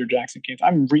then Peter Jackson came.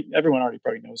 Everyone already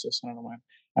probably knows this. I don't know why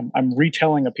I'm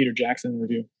retelling a Peter Jackson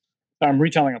interview. I'm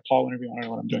retelling a Paul interview. I don't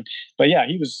know what I'm doing, but yeah,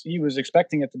 he was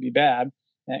expecting it to be bad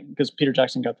because Peter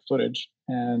Jackson got the footage,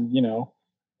 and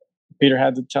Peter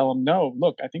had to tell him, no,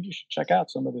 look, I think you should check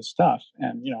out some of this stuff.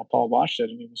 And Paul watched it,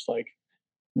 and he was like,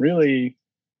 really,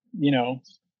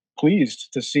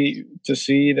 pleased to see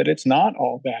that it's not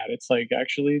all bad. It's like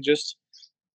actually just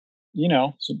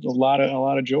a lot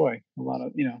of joy, a lot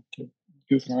of to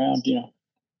goofing around.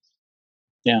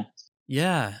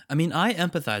 Yeah, I mean, I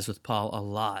empathize with Paul a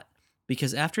lot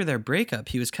because after their breakup,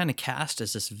 he was kind of cast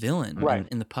as this villain Right.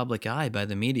 in the public eye by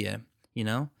the media,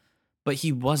 but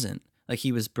he wasn't. Like,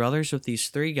 he was brothers with these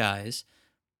three guys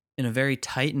in a very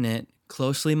tight-knit,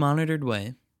 closely monitored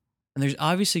way. And there's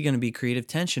obviously going to be creative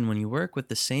tension when you work with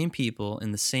the same people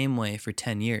in the same way for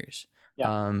 10 years.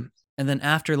 Yeah. And then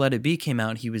after Let It Be came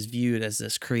out, he was viewed as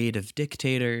this creative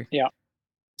dictator. Yeah.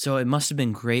 So it must have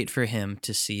been great for him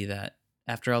to see that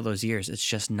after all those years, it's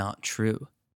just not true.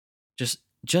 Just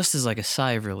as like a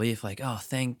sigh of relief, like, oh,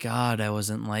 thank God I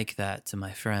wasn't like that to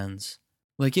my friends.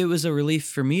 Like, it was a relief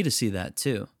for me to see that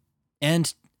too.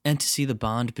 And to see the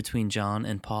bond between John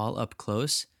and Paul up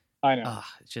close. I know.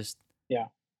 It's just... Yeah.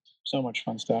 So much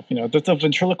fun stuff. The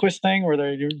ventriloquist thing where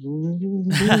they're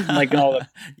like all the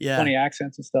funny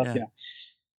accents and stuff. Yeah.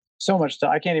 So much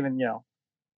stuff. I can't even,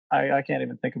 I can't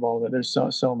even think of all of it. There's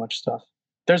so much stuff.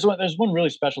 There's one really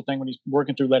special thing when he's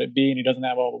working through Let It Be and he doesn't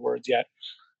have all the words yet.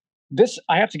 This,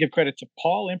 I have to give credit to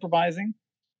Paul improvising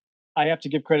I have to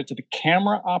give credit to the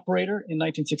camera operator in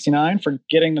 1969 for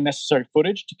getting the necessary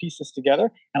footage to piece this together.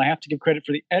 And I have to give credit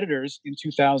for the editors in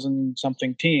 2000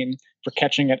 something teen for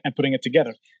catching it and putting it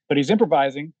together. But he's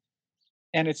improvising,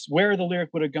 and it's where the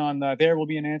lyric would have gone, there will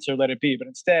be an answer, let it be. But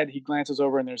instead, he glances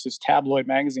over and there's this tabloid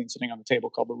magazine sitting on the table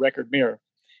called The Record Mirror.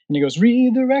 And he goes,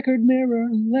 read the record mirror,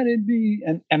 let it be.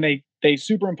 And they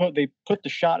superimpose, they put the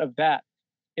shot of that.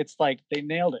 It's like they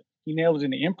nailed it. He nailed it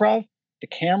in the improv. The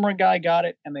camera guy got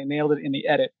it, and they nailed it in the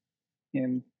edit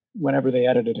in whenever they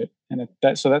edited it. And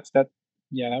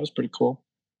that was pretty cool.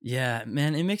 Yeah,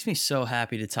 man, it makes me so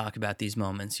happy to talk about these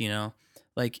moments, you know?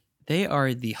 Like, they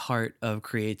are the heart of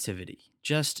creativity.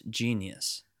 Just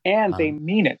genius. And they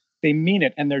mean it. They mean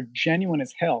it, and they're genuine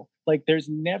as hell. Like, there's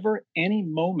never any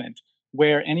moment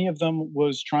where any of them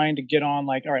was trying to get on,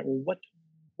 like, all right, well,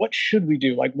 what should we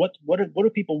do? Like, what do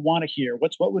people want to hear?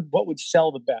 What would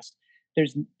sell the best?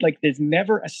 There's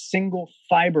never a single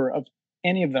fiber of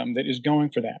any of them that is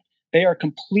going for that. They are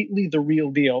completely the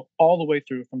real deal all the way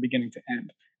through from beginning to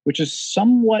end, which is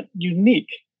somewhat unique.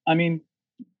 I mean,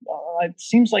 it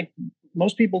seems like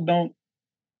most people don't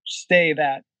stay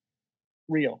that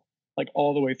real, like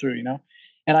all the way through, you know?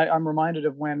 And I'm reminded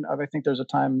of I think there's a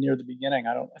time near the beginning.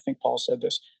 I think Paul said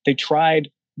this. They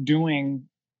tried doing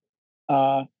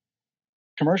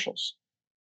commercials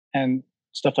and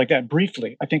stuff like that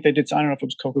briefly. I think they did. I don't know if it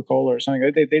was Coca-Cola or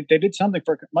something. They did something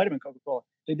for, might have been Coca-Cola.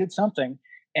 They did something,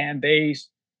 and they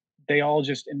all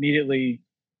just immediately,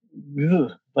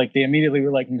 they immediately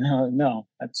were like, no,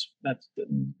 that's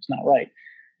it's not right.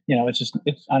 You know, it's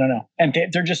I don't know. And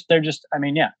they're just. I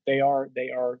mean, yeah, they are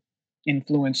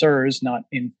influencers, not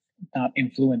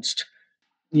influenced.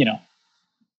 You know.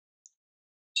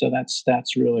 So that's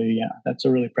really, that's a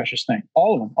really precious thing.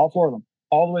 All of them, all four of them,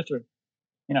 all the way through.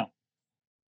 You know.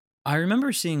 I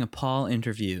remember seeing a Paul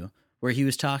interview where he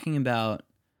was talking about,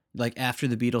 like, after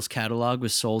the Beatles catalog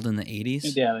was sold in the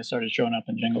 80s. Yeah, they started showing up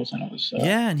in jingles, and it was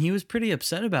yeah, and he was pretty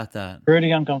upset about that.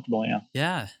 Pretty uncomfortable. Yeah.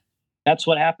 Yeah. That's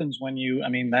what happens when you.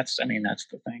 That's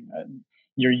the thing.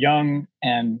 You're young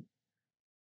and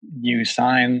you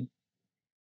sign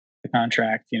the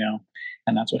contract, you know,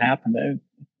 and that's what happened.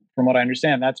 From what I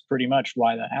understand, that's pretty much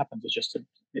why that happens. It's just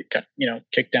it got,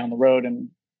 kicked down the road, and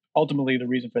ultimately the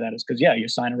reason for that is because you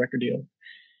sign a record deal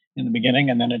in the beginning,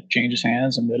 and then it changes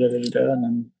hands, and and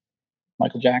then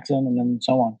Michael Jackson, and then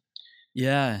so on.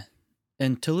 Yeah,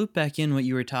 and to loop back in what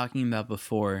you were talking about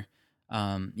before,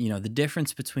 the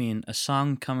difference between a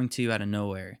song coming to you out of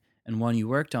nowhere and one you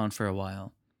worked on for a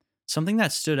while. Something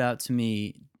that stood out to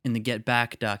me in the Get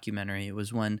Back documentary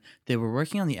was when they were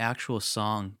working on the actual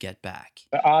song Get Back.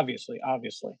 Obviously.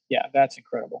 Yeah, that's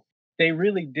incredible. They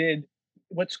really did.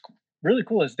 What's really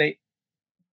cool is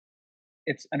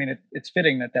it's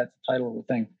fitting that that's the title of the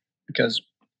thing, because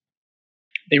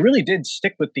they really did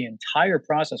stick with the entire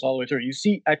process all the way through. You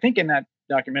see, I think in that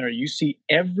documentary, you see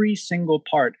every single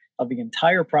part of the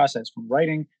entire process, from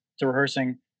writing to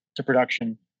rehearsing to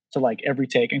production to like every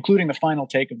take, including the final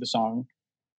take of the song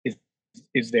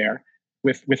is there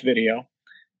with video.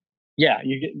 Yeah,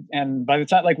 and by the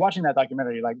time, like, watching that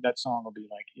documentary, like, that song will be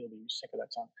like, you'll be sick of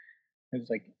that song. It's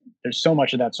like there's so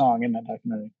much of that song in that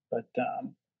documentary. But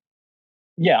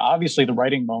yeah, obviously the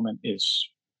writing moment is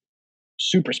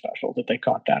super special that they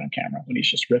caught that on camera when he's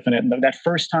just riffing it. And that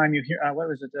first time you hear, what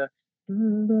was it?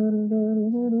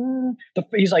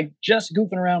 He's like just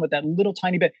goofing around with that little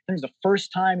tiny bit. There's the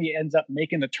first time he ends up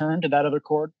making the turn to that other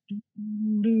chord.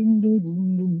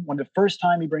 When the first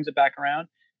time he brings it back around,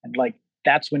 and like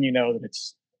that's when you know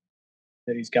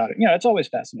that he's got it. It's always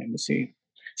fascinating to see,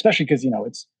 especially because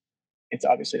it's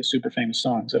obviously a super famous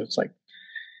song. So it's like,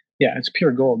 yeah, it's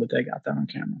pure gold that they got that on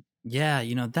camera. Yeah,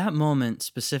 that moment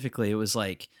specifically, it was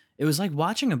like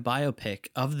watching a biopic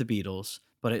of the Beatles,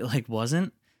 but it like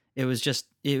wasn't. It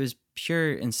was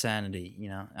pure insanity.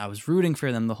 I was rooting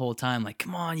for them the whole time. Like,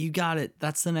 come on, you got it.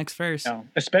 That's the next verse.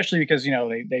 Especially because,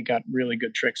 they got really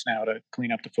good tricks now to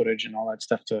clean up the footage and all that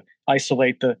stuff, to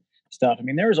isolate the stuff. I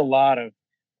mean, there was a lot of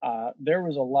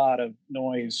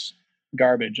noise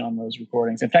garbage on those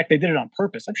recordings. In fact, they did it on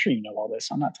purpose. I'm sure you know all this.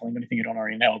 I'm not telling you anything you don't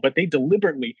already know, but they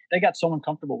got so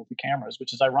uncomfortable with the cameras,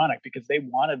 which is ironic because they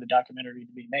wanted the documentary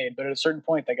to be made, but at a certain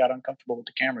point they got uncomfortable with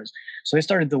the cameras. So they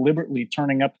started deliberately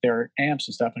turning up their amps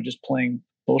and stuff and just playing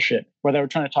bullshit where they were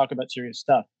trying to talk about serious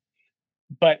stuff.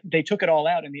 But they took it all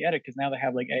out in the edit because now they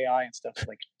have like AI and stuff to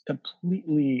like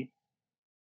completely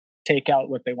take out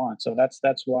what they want. So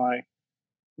that's why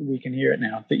we can hear it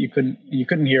now that you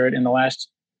couldn't hear it in the last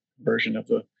version of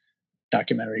the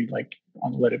documentary, like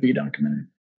on the Let It Be documentary.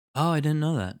 Oh, I didn't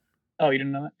know that. Oh, you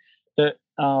didn't know that?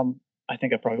 I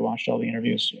think I probably watched all the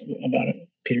interviews about it,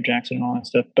 Peter Jackson and all that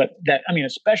stuff. But that, I mean,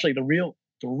 especially the real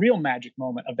magic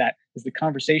moment of that is the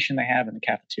conversation they have in the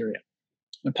cafeteria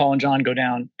when Paul and John go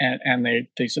down and they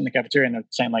sit in the cafeteria and they're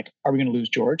saying like, "Are we going to lose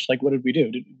George? Like, what did we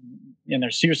do?" And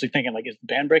they're seriously thinking like, "Is the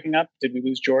band breaking up? Did we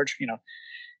lose George?"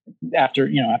 After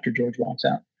George walks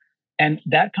out, and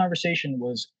that conversation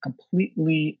was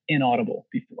completely inaudible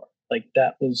before. Like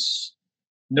that was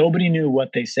nobody knew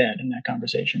what they said in that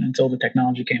conversation until the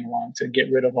technology came along to get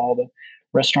rid of all the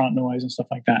restaurant noise and stuff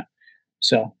like that.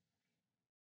 So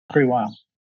pretty wild.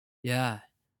 Yeah.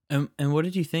 And what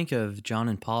did you think of John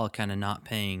and Paul kind of not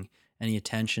paying any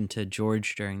attention to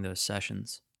George during those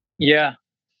sessions? Yeah,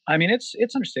 I mean it's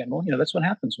understandable. That's what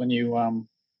happens when you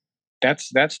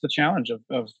that's the challenge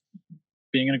of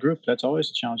being in a group. That's always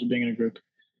the challenge of being in a group.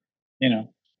 You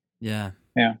know. Yeah.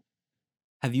 Yeah.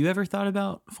 Have you ever thought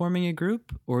about forming a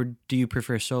group, or do you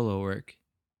prefer solo work?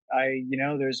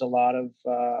 There's a lot of,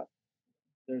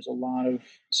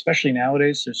 especially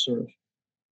nowadays, there's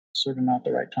sort of not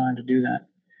the right time to do that.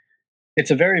 It's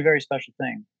a very, very special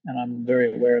thing, and I'm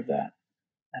very aware of that.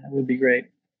 And it would be great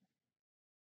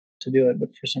to do it,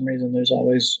 but for some reason, there's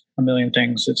always a million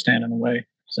things that stand in the way.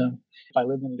 So if I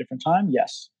lived in a different time,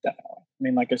 yes, definitely. I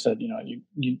mean, like I said,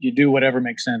 you do whatever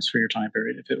makes sense for your time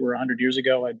period. If it were 100 years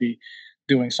ago, I'd be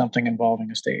doing something involving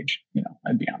a stage.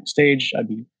 I'd be on the stage. I'd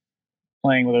be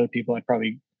playing with other people. I'd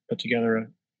probably put together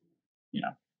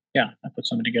I put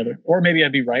something together, or maybe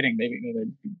I'd be writing. Maybe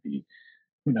I'd be,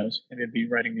 who knows? Maybe I'd be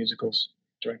writing musicals,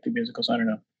 directing musicals. I don't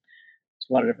know. It's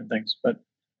a lot of different things, but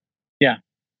yeah,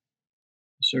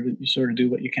 you sort of do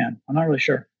what you can. I'm not really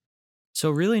sure. So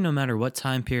really, no matter what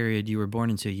time period you were born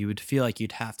into, you would feel like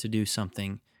you'd have to do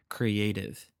something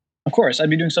creative. Of course, I'd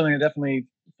be doing something that definitely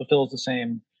fulfills the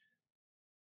same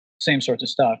sorts of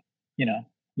stuff. You'd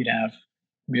have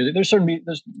music.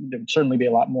 There'd certainly be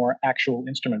a lot more actual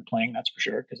instrument playing. That's for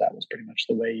sure, because that was pretty much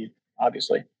the way.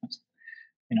 Obviously,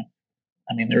 you know,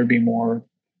 I mean, there would be more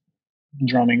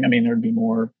drumming. I mean, there would be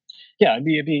more. Yeah, it'd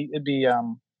be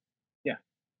yeah,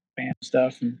 band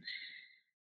stuff and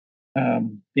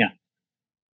yeah.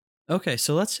 Okay,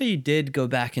 so let's say you did go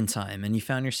back in time and you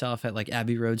found yourself at like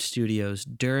Abbey Road Studios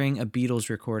during a Beatles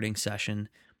recording session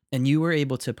and you were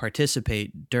able to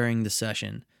participate during the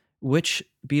session. Which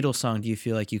Beatles song do you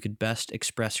feel like you could best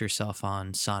express yourself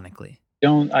on sonically?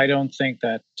 I don't think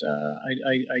that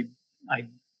I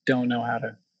don't know how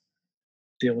to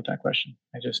deal with that question.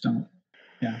 I just don't.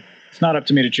 Yeah, it's not up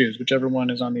to me to choose. Whichever one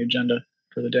is on the agenda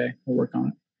for the day, we'll work on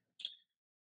it.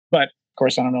 But of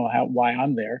course, I don't know why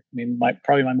I'm there. I mean,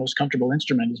 probably my most comfortable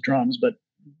instrument is drums, but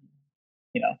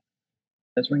you know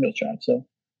that's Ringo's job. So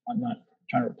I'm not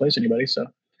trying to replace anybody. So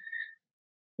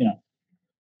you know,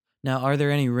 Now, are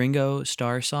there any Ringo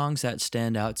Starr songs that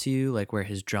stand out to you, like where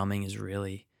his drumming is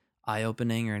really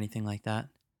eye-opening or anything like that?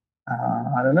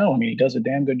 I don't know. I mean, he does a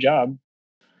damn good job.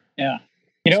 Yeah.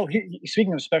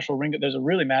 Speaking of special Ringo, there's a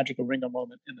really magical Ringo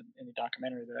moment in the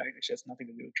documentary that actually has nothing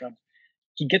to do with drums.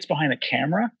 He gets behind the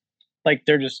camera, like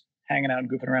they're just hanging out and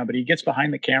goofing around, but he gets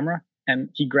behind the camera and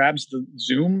he grabs the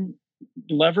zoom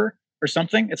lever or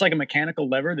something. It's like a mechanical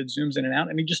lever that zooms in and out,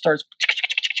 and he just starts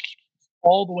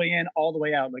all the way in, all the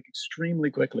way out, like extremely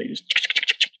quickly.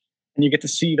 And you get to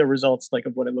see the results like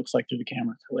of what it looks like through the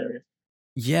camera. It's hilarious.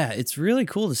 Yeah, it's really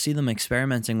cool to see them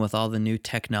experimenting with all the new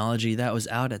technology that was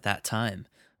out at that time.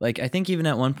 Like, I think even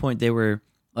at one point they were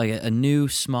like a new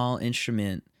small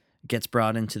instrument gets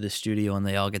brought into the studio and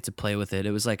they all get to play with it.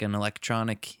 It was like an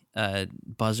electronic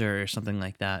buzzer or something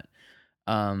like that.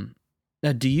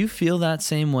 Now, do you feel that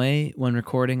same way when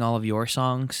recording all of your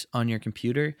songs on your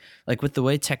computer? Like with the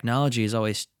way technology is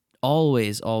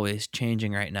always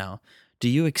changing right now. Do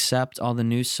you accept all the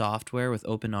new software with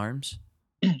open arms?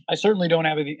 I certainly don't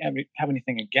have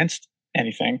anything against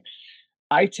anything.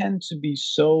 I tend to be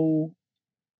so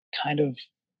kind of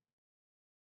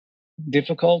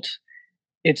difficult.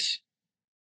 It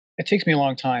takes me a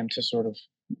long time to sort of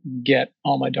get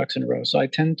all my ducks in a row. So I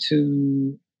tend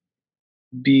to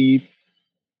be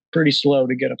pretty slow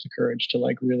to get up the courage to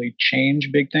like really change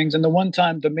big things. And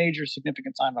the major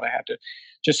significant time that I had to,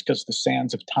 just because the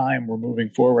sands of time were moving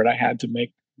forward, I had to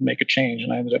make a change,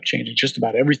 and I ended up changing just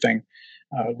about everything,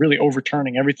 really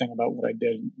overturning everything about what I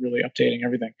did, really updating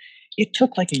everything. It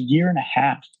took like a year and a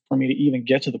half for me to even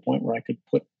get to the point where I could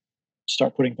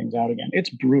start putting things out again. It's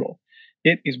brutal.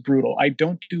 It is brutal. I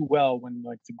don't do well when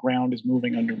like the ground is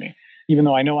moving under me, even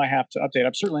though I know I have to update.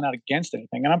 I'm certainly not against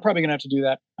anything, and I'm probably going to have to do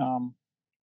that.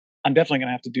 I'm definitely going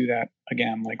to have to do that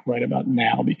again, like right about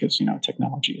now, because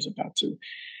technology is about to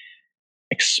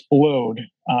explode,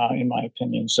 in my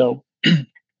opinion. So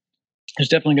there's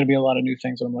definitely going to be a lot of new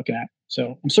things that I'm looking at.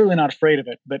 So I'm certainly not afraid of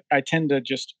it, but I tend to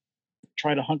just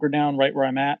try to hunker down right where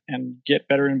I'm at and get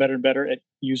better and better and better at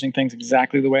using things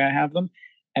exactly the way I have them.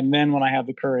 And then when I have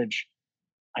the courage,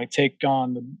 I take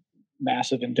on the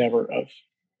massive endeavor of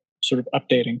sort of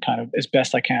updating kind of as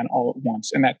best I can all at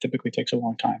once. And that typically takes a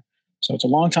long time. So it's a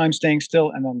long time staying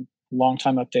still and then a long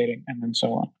time updating and then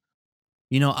so on.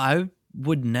 I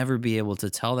would never be able to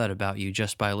tell that about you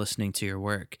just by listening to your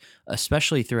work,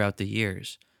 especially throughout the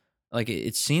years. Like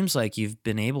it seems like you've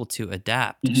been able to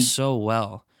adapt so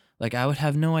well. Like I would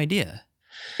have no idea.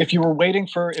 If you were waiting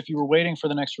for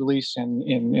the next release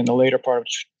in the later part of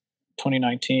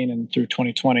 2019 and through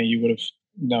 2020, you would have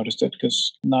noticed it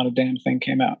because not a damn thing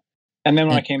came out. And then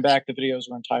when I came back, the videos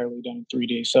were entirely done in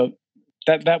 3D. So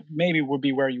that maybe would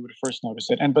be where you would have first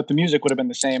noticed it. But the music would have been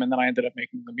the same. And then I ended up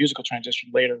making the musical transition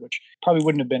later, which probably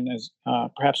wouldn't have been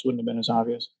perhaps wouldn't have been as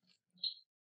obvious.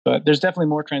 But there's definitely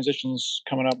more transitions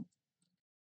coming up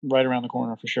right around the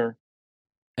corner for sure.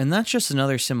 And that's just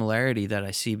another similarity that I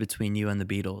see between you and the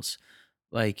Beatles.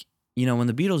 Like, when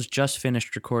the Beatles just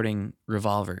finished recording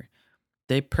Revolver,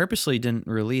 they purposely didn't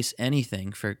release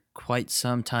anything for quite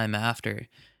some time after.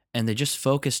 And they just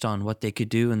focused on what they could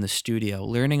do in the studio,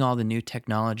 learning all the new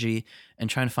technology and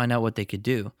trying to find out what they could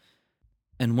do.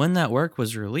 And when that work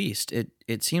was released,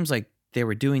 it seems like they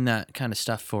were doing that kind of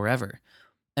stuff forever.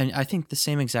 And I think the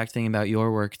same exact thing about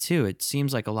your work too. It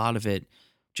seems like a lot of it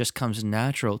just comes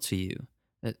natural to you.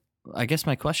 I guess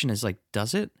my question is like,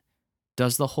 does it?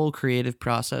 Does the whole creative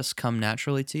process come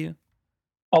naturally to you?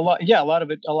 A lot of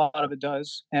it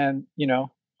does. And,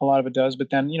 a lot of it does,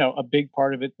 but then, a big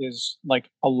part of it is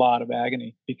like a lot of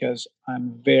agony because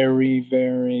I'm very,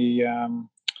 very,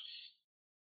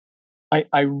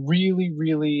 I really,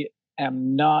 really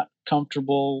am not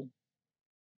comfortable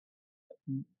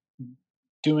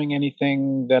doing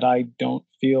anything that I don't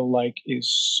feel like is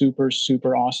super,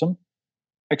 super awesome.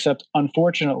 Except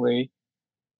unfortunately,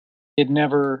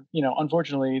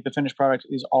 unfortunately, the finished product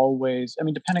is always,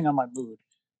 depending on my mood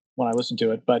when I listen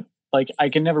to it, but like I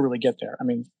can never really get there.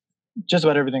 Just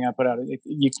about everything I put out,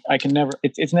 I can never,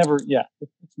 it's never,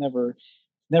 it's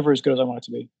never as good as I want it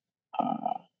to be.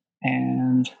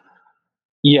 And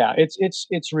yeah,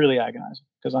 it's really agonizing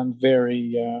because I'm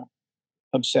very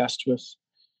obsessed with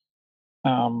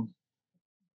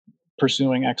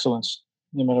pursuing excellence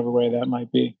in whatever way that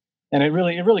might be. And it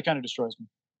really kind of destroys me.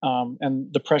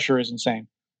 And the pressure is insane.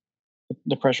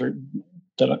 The pressure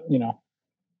that,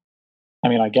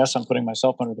 I guess I'm putting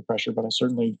myself under the pressure, but I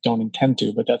certainly don't intend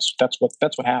to, but that's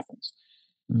what happens.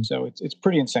 So it's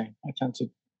pretty insane. I tend to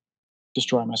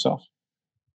destroy myself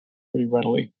pretty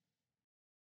readily.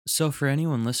 So for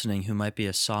anyone listening who might be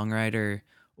a songwriter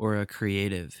or a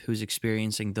creative who's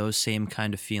experiencing those same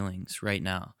kind of feelings right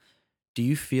now, do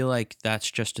you feel like that's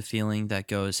just a feeling that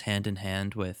goes hand in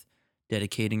hand with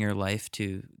dedicating your life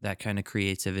to that kind of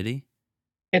creativity?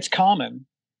 It's common.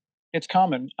 It's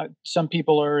common. Some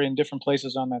people are in different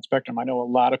places on that spectrum. I know a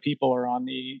lot of people are on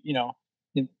the,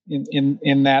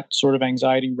 in that sort of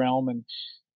anxiety realm and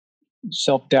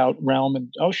self-doubt realm.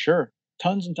 And oh, sure,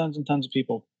 tons and tons and tons of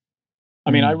people.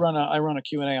 I run a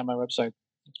Q&A on my website.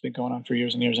 It's been going on for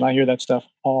years and years, and I hear that stuff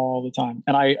all the time.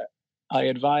 And I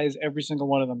advise every single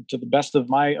one of them to the best of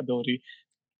my ability,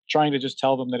 trying to just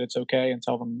tell them that it's okay and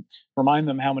remind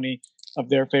them how many of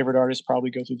their favorite artists probably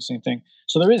go through the same thing.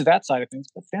 So there is that side of things,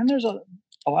 but then there's a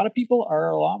lot of people are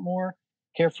a lot more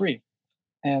carefree.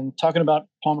 And talking about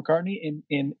Paul McCartney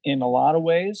in a lot of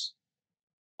ways,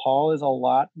 Paul is a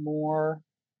lot more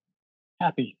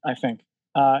happy, I think.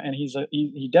 And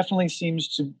he definitely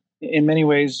seems to, in many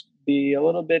ways, be a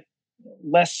little bit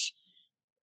less,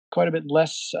 quite a bit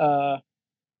less, have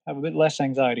a bit less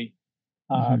anxiety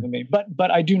than me.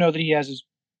 But I do know that he has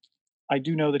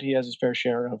his fair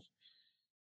share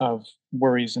of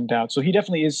worries and doubts. So he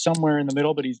definitely is somewhere in the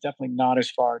middle, but he's definitely not as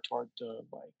far toward the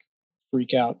like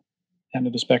freak out end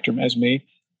of the spectrum as me.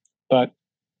 But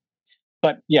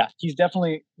yeah, he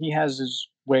has his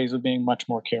ways of being much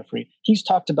more carefree. He's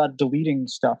talked about deleting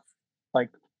stuff. Like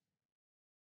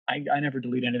I never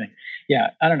delete anything.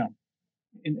 Yeah, I don't know.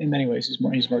 In many ways,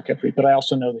 he's more carefree. But I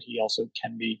also know that he also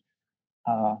can be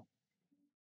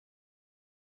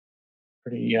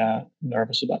pretty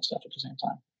nervous about stuff at the same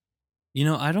time.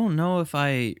 I don't know if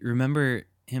I remember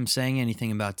him saying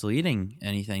anything about deleting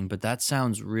anything, but that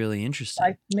sounds really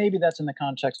interesting. Maybe that's in the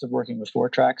context of working with 4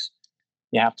 tracks.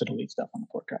 You have to delete stuff on the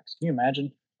 4 tracks. Can you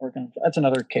imagine working? That's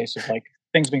another case of like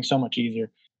things being so much easier.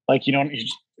 Like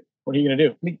what are you going to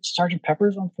do? Sgt.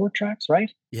 Pepper's on 4 tracks,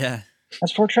 right? Yeah.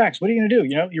 That's 4 tracks. What are you going to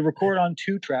do? You record on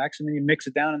 2 tracks and then you mix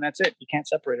it down and that's it. You can't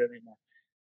separate it anymore.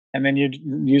 And then you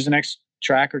use the next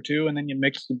track or two, and then you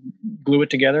glue it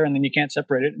together, and then you can't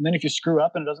separate it. And then if you screw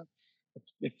up and it doesn't,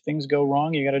 if things go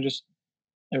wrong, you got to just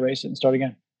erase it and start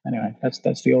again. Anyway, that's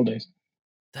the old days.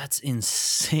 That's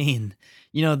insane.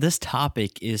 This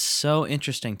topic is so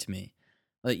interesting to me.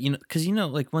 Like, because,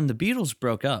 like when the Beatles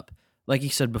broke up, like you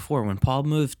said before, when Paul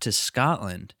moved to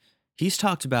Scotland, he's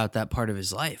talked about that part of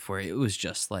his life where it was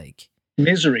just like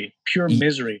misery, pure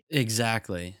misery.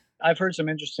 Exactly. I've heard some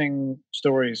interesting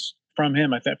stories from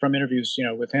him, I think, from interviews,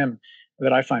 with him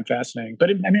that I find fascinating. But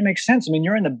it makes sense. I mean,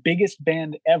 you're in the biggest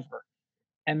band ever,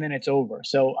 and then it's over.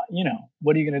 So,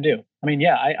 what are you going to do? I mean,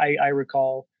 yeah, I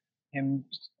recall him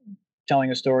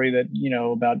telling a story that,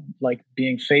 about like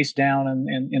being face down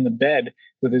in the bed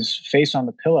with his face on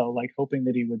the pillow, like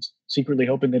secretly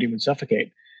hoping that he would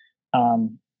suffocate.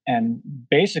 And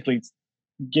basically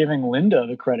giving Linda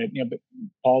the credit, but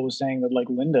Paul was saying that like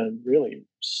Linda really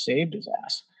saved his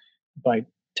ass by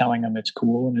telling him it's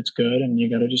cool and it's good and you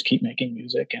got to just keep making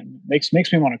music, and makes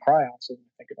me want to cry honestly when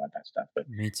I think about that stuff. But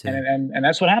me too. And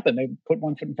that's what happened. They put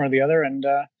one foot in front of the other, and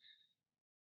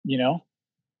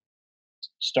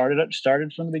started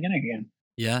from the beginning again.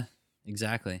 Yeah,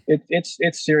 exactly.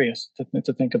 It's serious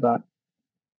to think about,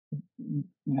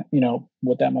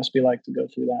 what that must be like to go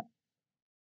through that.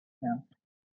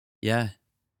 Yeah.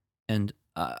 And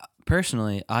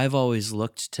personally, I've always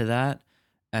looked to that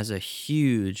as a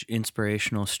huge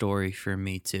inspirational story for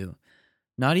me too.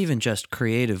 Not even just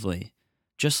creatively,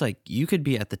 just like you could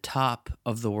be at the top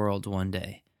of the world one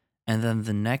day, and then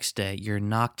the next day you're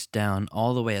knocked down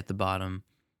all the way at the bottom,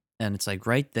 and it's like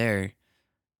right there,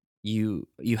 you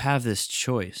have this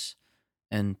choice,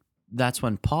 and that's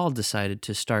when Paul decided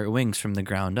to start Wings from the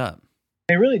ground up.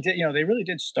 They really did. They really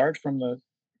did start from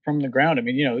the ground. I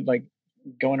mean, like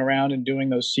going around and doing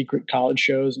those secret college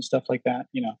shows and stuff like that.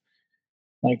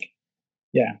 Like,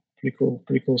 yeah, pretty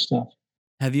cool stuff.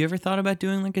 Have you ever thought about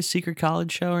doing like a secret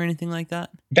college show or anything like that?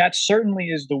 That certainly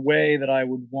is the way that I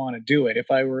would want to do it.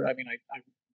 If I were, I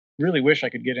really wish I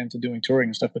could get into doing touring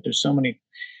and stuff, but there's so many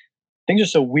things are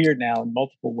so weird now in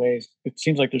multiple ways. It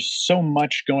seems like there's so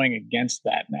much going against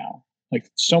that now. Like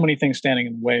so many things standing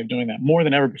in the way of doing that more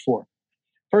than ever before.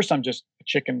 First, I'm just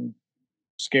a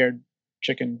scared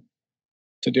chicken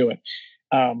to do it.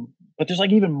 But there's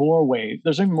like even more ways.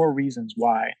 There's even more reasons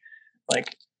why,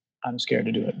 like, I'm scared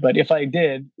to do it. But if I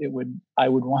did, I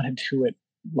would want to do it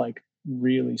like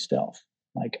really stealth.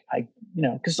 Like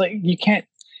because like you can't.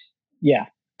 Yeah,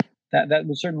 that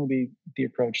would certainly be the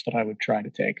approach that I would try to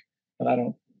take. But I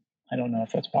don't know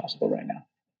if that's possible right now.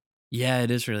 Yeah, it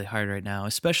is really hard right now,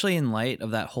 especially in light of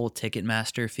that whole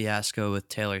Ticketmaster fiasco with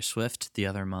Taylor Swift the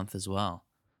other month as well.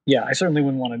 Yeah, I certainly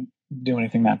wouldn't want to do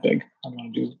anything that big. I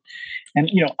want to do, and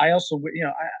I also,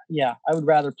 I would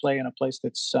rather play in a place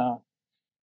that's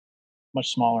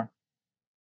much smaller.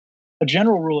 A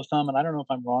general rule of thumb, and I don't know if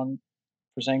I'm wrong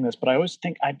for saying this, but I always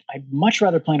think I'd much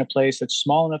rather play in a place that's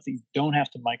small enough that you don't have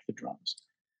to mic the drums,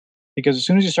 because as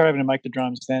soon as you start having to mic the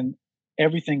drums, then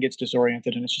everything gets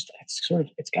disoriented, and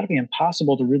it's got to be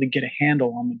impossible to really get a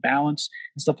handle on the balance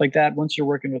and stuff like that. Once you're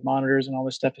working with monitors and all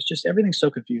this stuff, it's just everything's so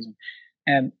confusing.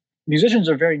 And musicians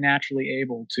are very naturally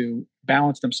able to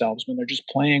balance themselves when they're just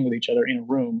playing with each other in a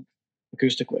room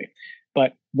acoustically.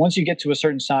 But once you get to a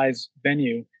certain size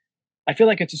venue, I feel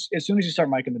like it's as soon as you start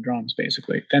micing the drums,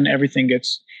 basically, then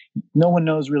no one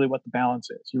knows really what the balance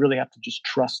is. You really have to just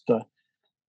trust the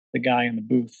guy in the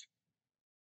booth.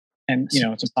 And,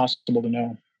 it's impossible to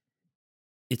know.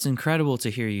 It's incredible to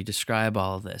hear you describe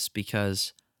all of this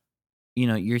because,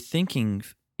 you're thinking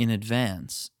in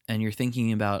advance and you're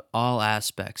thinking about all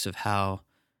aspects of how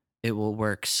it will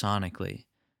work sonically.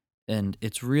 And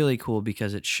it's really cool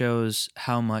because it shows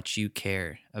how much you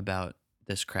care about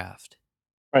this craft.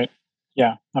 Right.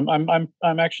 Yeah. I'm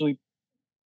actually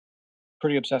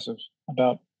pretty obsessive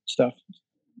about stuff,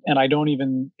 and I don't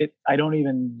even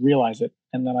realize it.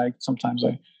 And then sometimes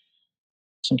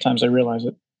I realize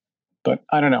it, but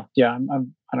I don't know. Yeah.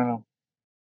 I don't know.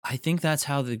 I think that's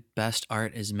how the best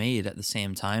art is made at the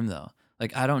same time, though.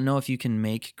 Like, I don't know if you can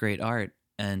make great art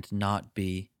and not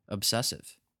be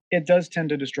obsessive. It does tend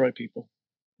to destroy people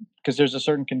because there's a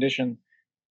certain condition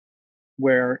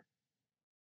where,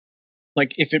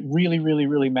 like, if it really, really,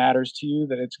 really matters to you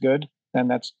that it's good, then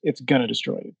it's going to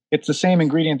destroy you. It's the same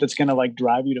ingredient that's going to like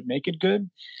drive you to make it good.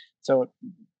 So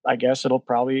I guess it'll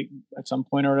probably at some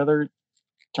point or another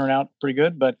turn out pretty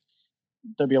good, but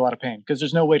there'll be a lot of pain because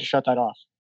there's no way to shut that off.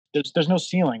 There's no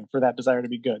ceiling for that desire to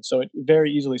be good. So it very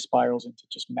easily spirals into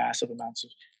just massive amounts of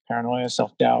paranoia,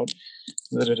 self-doubt.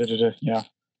 Yeah.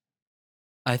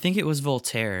 I think it was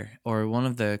Voltaire or one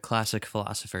of the classic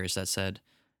philosophers that said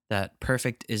that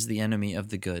perfect is the enemy of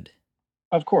the good.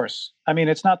 Of course. I mean,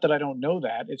 it's not that I don't know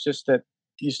that. It's just that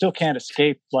you still can't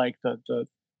escape like the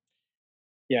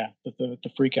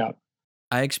freak out.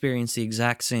 I experienced the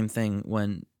exact same thing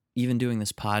when even doing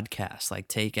this podcast, like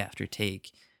take after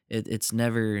take. It's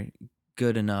never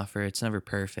good enough or it's never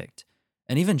perfect.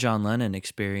 And even John Lennon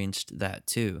experienced that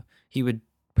too. He would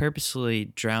purposely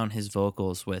drown his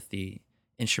vocals with the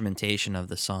instrumentation of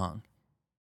the song.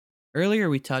 Earlier,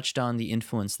 we touched on the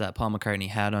influence that Paul McCartney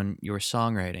had on your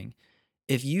songwriting.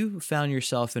 If you found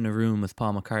yourself in a room with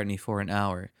Paul McCartney for an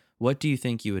hour, what do you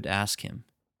think you would ask him?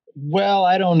 Well,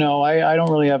 I don't know. I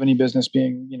don't really have any business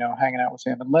being, hanging out with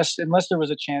him unless there was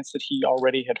a chance that he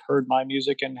already had heard my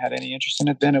music and had any interest in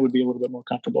it. Then it would be a little bit more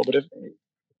comfortable. But if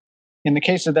in the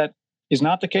case of that is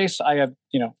not the case, I have,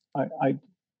 I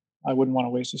wouldn't want to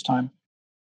waste his time.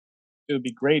 It would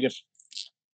be great if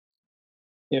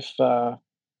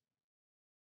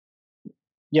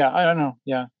yeah, I don't know.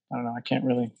 Yeah, I don't know. I can't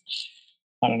really.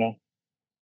 I don't know.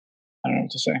 I don't know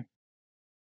what to say.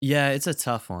 Yeah, it's a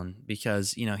tough one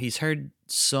because, he's heard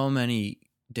so many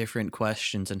different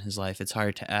questions in his life. It's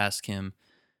hard to ask him,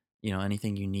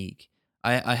 anything unique.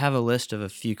 I have a list of a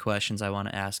few questions I want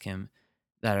to ask him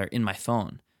that are in my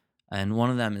phone. And one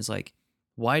of them is like,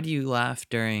 why do you laugh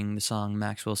during the song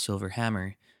Maxwell Silver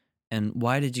Hammer? And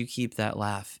why did you keep that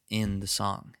laugh in the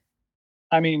song?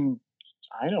 I mean,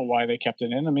 I know why they kept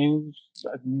it in. I mean,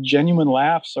 genuine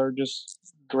laughs are just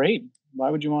great. Why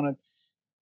would you want to?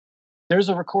 There's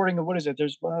a recording of what is it?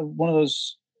 There's one of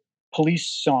those police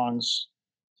songs,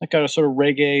 like a sort of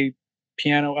reggae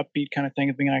piano upbeat kind of thing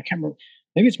at the beginning. I can't remember.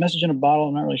 Maybe it's "Message in a Bottle."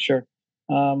 I'm not really sure.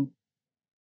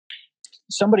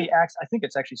 Somebody acts. I think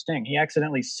it's actually Sting. He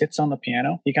accidentally sits on the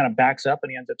piano. He kind of backs up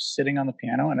and he ends up sitting on the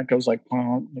piano, and it goes like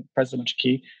presses a bunch of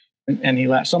key, and he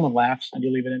laughs. Someone laughs, and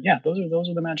you leave it in. Yeah, those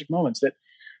are the magic moments that.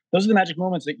 Those are the magic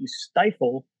moments that you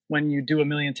stifle when you do a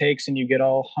million takes and you get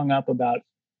all hung up about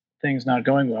things not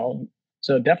going well.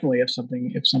 So definitely, if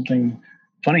something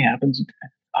funny happens,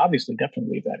 obviously,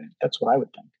 definitely leave that in. That's what I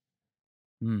would think.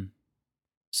 Hmm.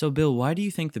 So, Bill, why do you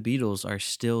think the Beatles are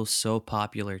still so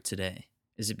popular today?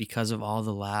 Is it because of all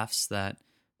the laughs that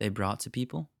they brought to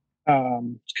people?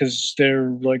 Because they're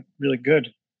like really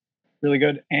good,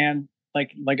 and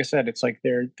like I said, it's like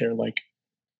they're like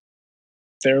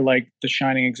the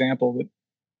shining example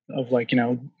of like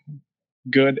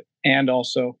good and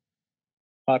also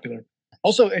popular.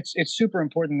 Also, it's super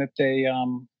important that they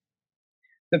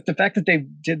the fact that they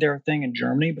did their thing in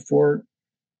Germany before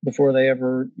they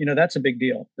ever, that's a big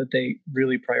deal that they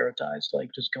really prioritized like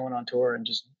just going on tour and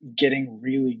just getting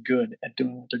really good at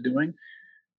doing what they're doing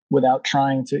without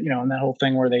trying to, and that whole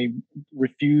thing where they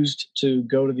refused to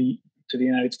go to the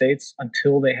United States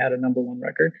until they had a number one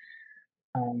record.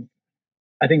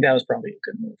 I think that was probably a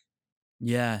good move.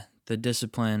 Yeah, the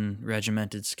discipline,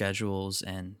 regimented schedules,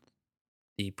 and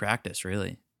the practice,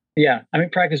 really. Yeah, I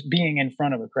mean, practice being in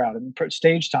front of a crowd. I mean,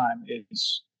 stage time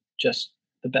is just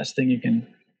the best thing you can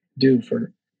do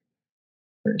for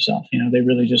yourself. They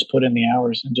really just put in the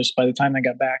hours, and just by the time they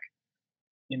got back,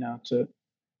 to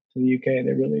the UK,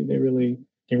 they really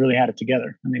had it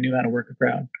together, and they knew how to work a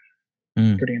crowd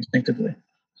pretty instinctively.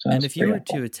 So and if you were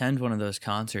to attend one of those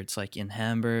concerts, like in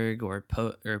Hamburg or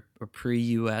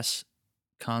pre-US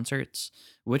concerts,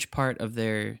 which part of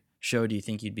their show do you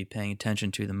think you'd be paying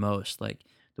attention to the most? Like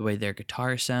the way their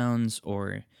guitar sounds,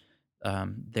 or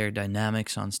their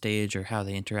dynamics on stage, or how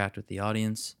they interact with the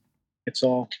audience? It's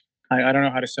all I don't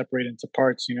know how to separate into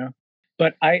parts,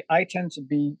 but I tend to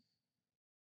be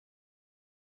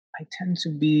I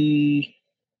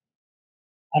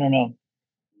don't know.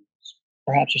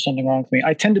 Perhaps there's something wrong with me.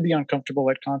 I tend to be uncomfortable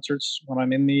at concerts when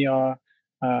I'm in the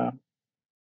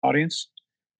audience.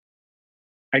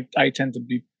 I tend to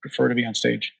prefer to be on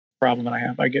stage. Problem that I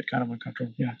have, I get kind of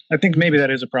uncomfortable. Yeah, I think maybe that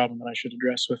is a problem that I should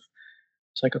address with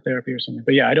psychotherapy or something.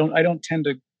 But yeah, I don't tend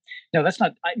to. No, that's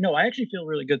not. I actually feel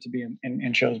really good to be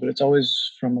in shows, but it's always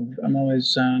I'm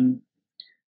always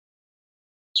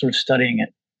sort of studying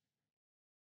it.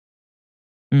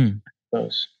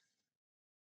 Those.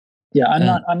 Yeah, I'm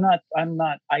not.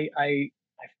 I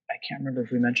can't remember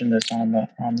if we mentioned this on the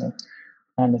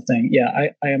thing. Yeah,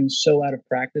 I am so out of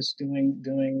practice doing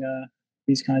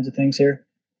these kinds of things here,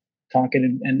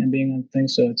 talking and being on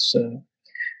things. So it's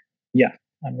yeah,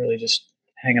 I'm really just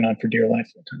hanging on for dear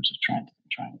life in terms of trying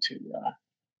to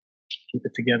keep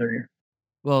it together here.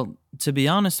 Well, to be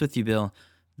honest with you, Bill,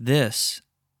 this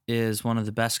is one of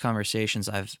the best conversations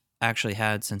I've actually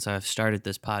had since I've started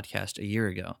this podcast a year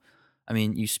ago. I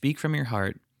mean, you speak from your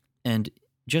heart, and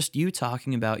just you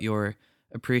talking about your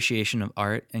appreciation of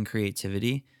art and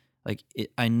creativity,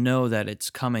 I know that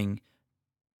it's coming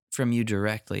from you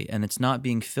directly, and it's not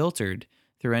being filtered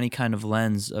through any kind of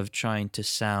lens of trying to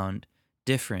sound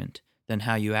different than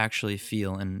how you actually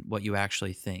feel and what you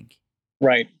actually think.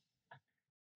 Right.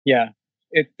 Yeah.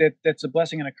 It's a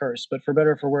blessing and a curse, but for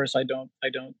better or for worse, I don't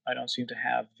seem to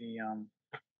have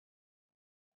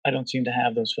I don't seem to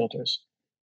have those filters,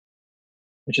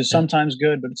 which is sometimes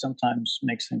good, but it sometimes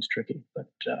makes things tricky. But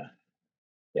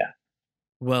yeah.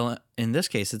 Well, in this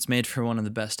case, it's made for one of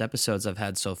the best episodes I've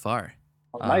had so far.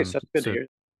 Oh, nice. That's good to So, hear.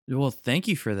 well, thank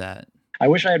you for that. I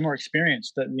wish I had more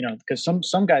experience that, because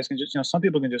some guys can just, some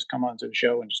people can just come onto a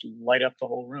show and just light up the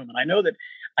whole room. And I know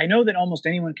that almost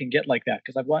anyone can get like that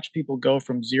because I've watched people go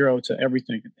from zero to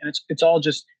everything, and it's all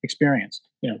just experience.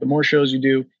 The more shows you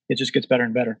do, it just gets better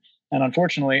and better. And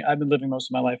unfortunately, I've been living most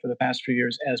of my life for the past few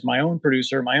years as my own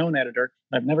producer, my own editor.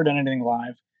 I've never done anything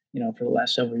live, for the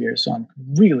last several years. So I'm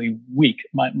really weak.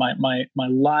 My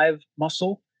live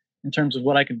muscle in terms of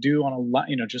what I can do on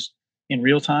just in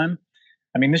real time.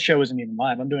 I mean, this show isn't even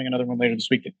live. I'm doing another one later this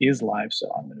week that is live, so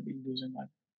I'm going to be losing my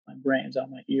brains out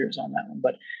my ears on that one.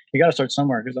 But you got to start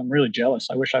somewhere because I'm really jealous.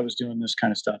 I wish I was doing this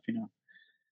kind of stuff,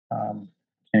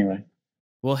 Anyway.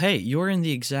 Well, hey, you're in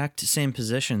the exact same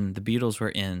position the Beatles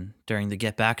were in during the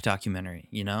Get Back documentary,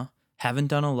 Haven't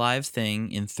done a live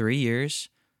thing in 3 years.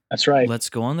 That's right. Let's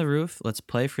go on the roof. Let's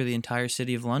play for the entire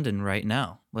city of London right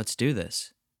now. Let's do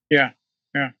this. Yeah.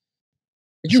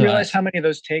 Did you realize how many of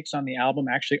those takes on the album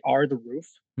actually are the roof?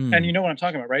 And you know what I'm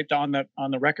talking about, right? On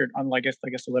the record, on I guess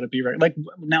the Let It Be record, like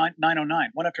 909,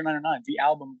 one after 909, the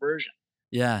album version.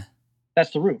 Yeah, that's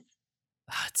the roof.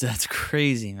 That's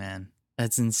crazy, man.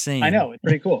 That's insane. I know, it's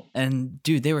pretty cool. And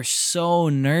dude, they were so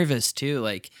nervous too.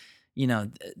 Like,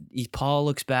 Paul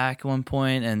looks back at one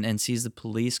point and sees the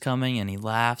police coming, and he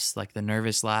laughs, like the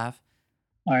nervous laugh.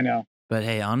 I know. But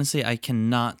hey, honestly, I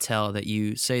cannot tell that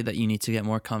you say that you need to get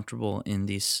more comfortable in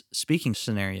these speaking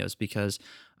scenarios, because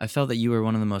I felt that you were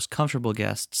one of the most comfortable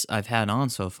guests I've had on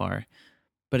so far.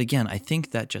 But again, I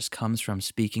think that just comes from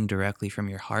speaking directly from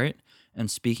your heart and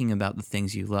speaking about the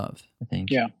things you love, I think.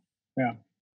 Yeah.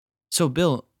 So,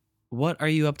 Bill, what are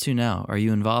you up to now? Are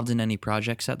you involved in any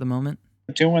projects at the moment?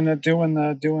 Doing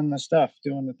the stuff,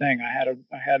 doing the thing.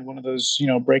 I had one of those,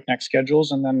 breakneck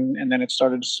schedules, and then it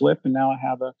started to slip, and now I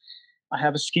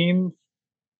have a scheme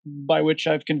by which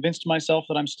I've convinced myself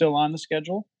that I'm still on the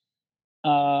schedule.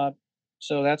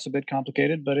 So that's a bit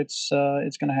complicated, but it's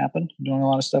going to happen. I'm doing a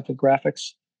lot of stuff with graphics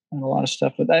and a lot of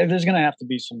stuff with. There's going to have to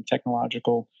be some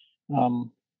technological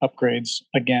upgrades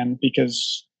again,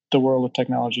 because the world of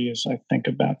technology is, I think,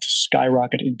 about to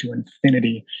skyrocket into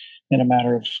infinity in a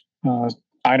matter of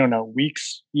I don't know,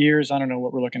 weeks, years. I don't know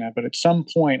what we're looking at, but at some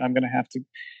point, I'm going to have to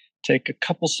take a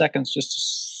couple seconds just to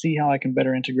see how I can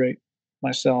better integrate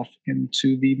myself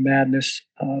into the madness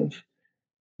of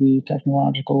the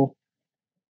technological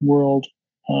world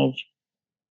of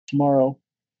tomorrow,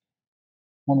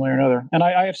 one way or another. And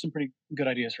I have some pretty good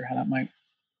ideas for how that might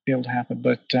be able to happen,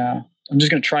 but I'm just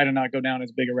going to try to not go down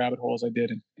as big a rabbit hole as I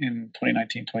did in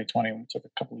 2019, 2020, when it took a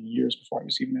couple of years before I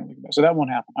was even able to do that. So that won't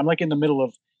happen. I'm like in the middle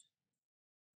of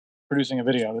producing a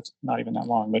video that's not even that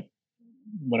long, but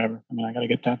whatever. I mean, I got to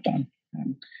get that done,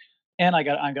 and I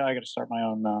got to start my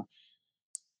own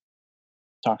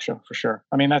talk show for sure.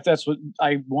 I mean, that's what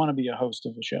I want to be, a host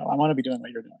of the show. I want to be doing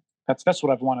what you're doing. That's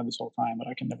what I've wanted this whole time, but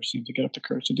I can never seem to get up the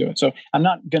courage to do it. So I'm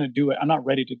not going to do it. I'm not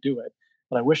ready to do it,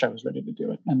 but I wish I was ready to do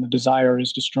it. And the desire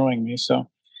is destroying me. So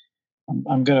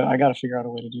I got to figure out a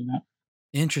way to do that.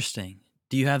 Interesting.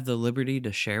 Do you have the liberty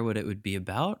to share what it would be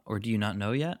about, or do you not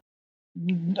know yet?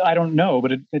 I don't know,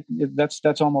 but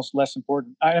that's almost less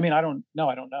important. I mean, I don't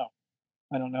know.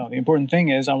 The important thing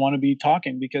is I want to be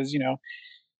talking because,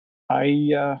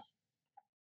 I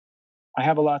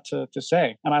have a lot to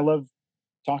say, and I love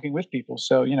talking with people.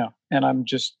 So, and I'm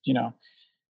just, I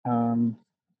don't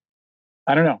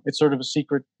know. It's sort of a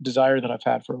secret desire that I've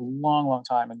had for a long, long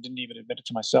time and didn't even admit it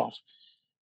to myself.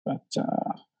 But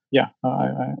yeah,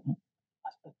 a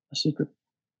secret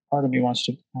part of me wants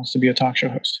to be a talk show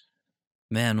host.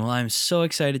 Man, well, I'm so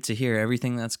excited to hear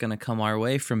everything that's going to come our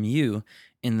way from you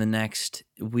in the next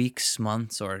weeks,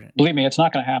 months, or... Believe me, it's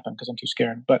not going to happen because I'm too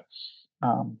scared, but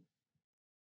I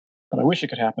wish it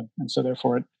could happen, and so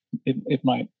therefore it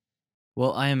might.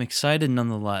 Well, I am excited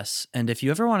nonetheless, and if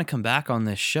you ever want to come back on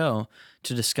this show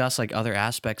to discuss like other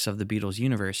aspects of the Beatles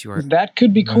universe, that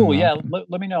could be cool. Yeah,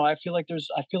 let me know. I feel like I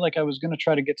was going to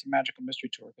try to get to Magical Mystery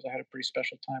Tour because I had a pretty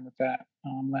special time with that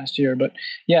last year. But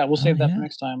yeah, we'll save that for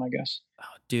next time, I guess. Oh,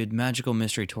 dude, Magical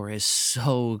Mystery Tour is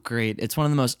so great. It's one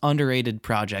of the most underrated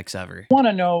projects ever. I want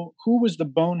to know who was the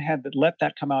bonehead that let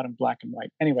that come out in black and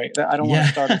white. Anyway, I don't want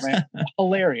to start a rant.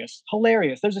 Hilarious.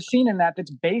 There's a scene in that's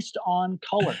based on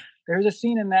color. There's a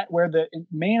scene in that where the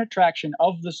main attraction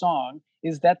of the song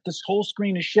is that this whole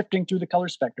screen is shifting through the color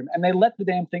spectrum, and they let the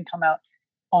damn thing come out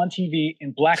on TV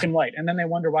in black and white, and then they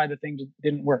wonder why the thing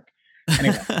didn't work.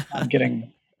 Anyway, I'm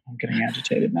getting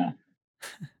agitated now.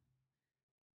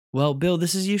 Well, Bill,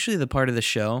 this is usually the part of the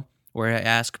show where I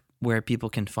ask where people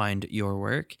can find your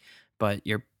work, but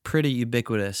you're pretty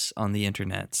ubiquitous on the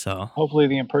internet, so hopefully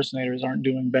the impersonators aren't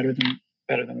doing better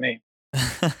than me.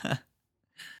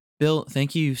 Bill,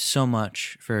 thank you so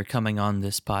much for coming on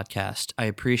this podcast. I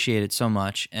appreciate it so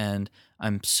much, and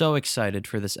I'm so excited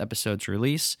for this episode's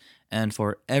release and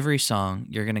for every song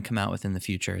you're going to come out with in the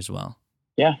future as well.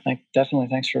 Yeah, definitely.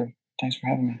 Thanks for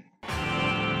having me.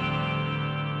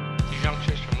 These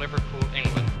youngsters from Liverpool,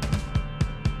 England.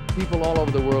 People all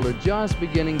over the world are just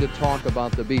beginning to talk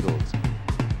about the Beatles.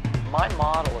 My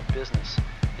model of business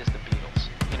is the Beatles.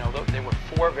 You know, they were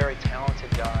four very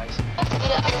talented guys.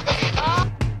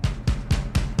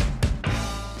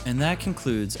 And that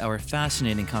concludes our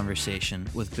fascinating conversation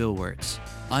with Bill Wurtz.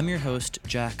 I'm your host,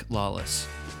 Jack Lawless.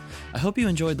 I hope you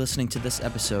enjoyed listening to this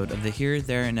episode of the Here,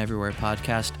 There, and Everywhere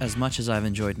podcast as much as I've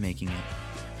enjoyed making it.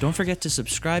 Don't forget to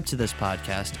subscribe to this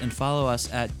podcast and follow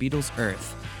us at Beatles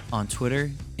Earth on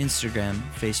Twitter, Instagram,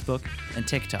 Facebook, and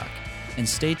TikTok. And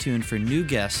stay tuned for new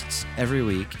guests every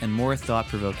week and more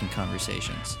thought-provoking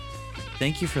conversations.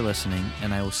 Thank you for listening,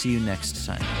 and I will see you next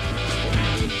time.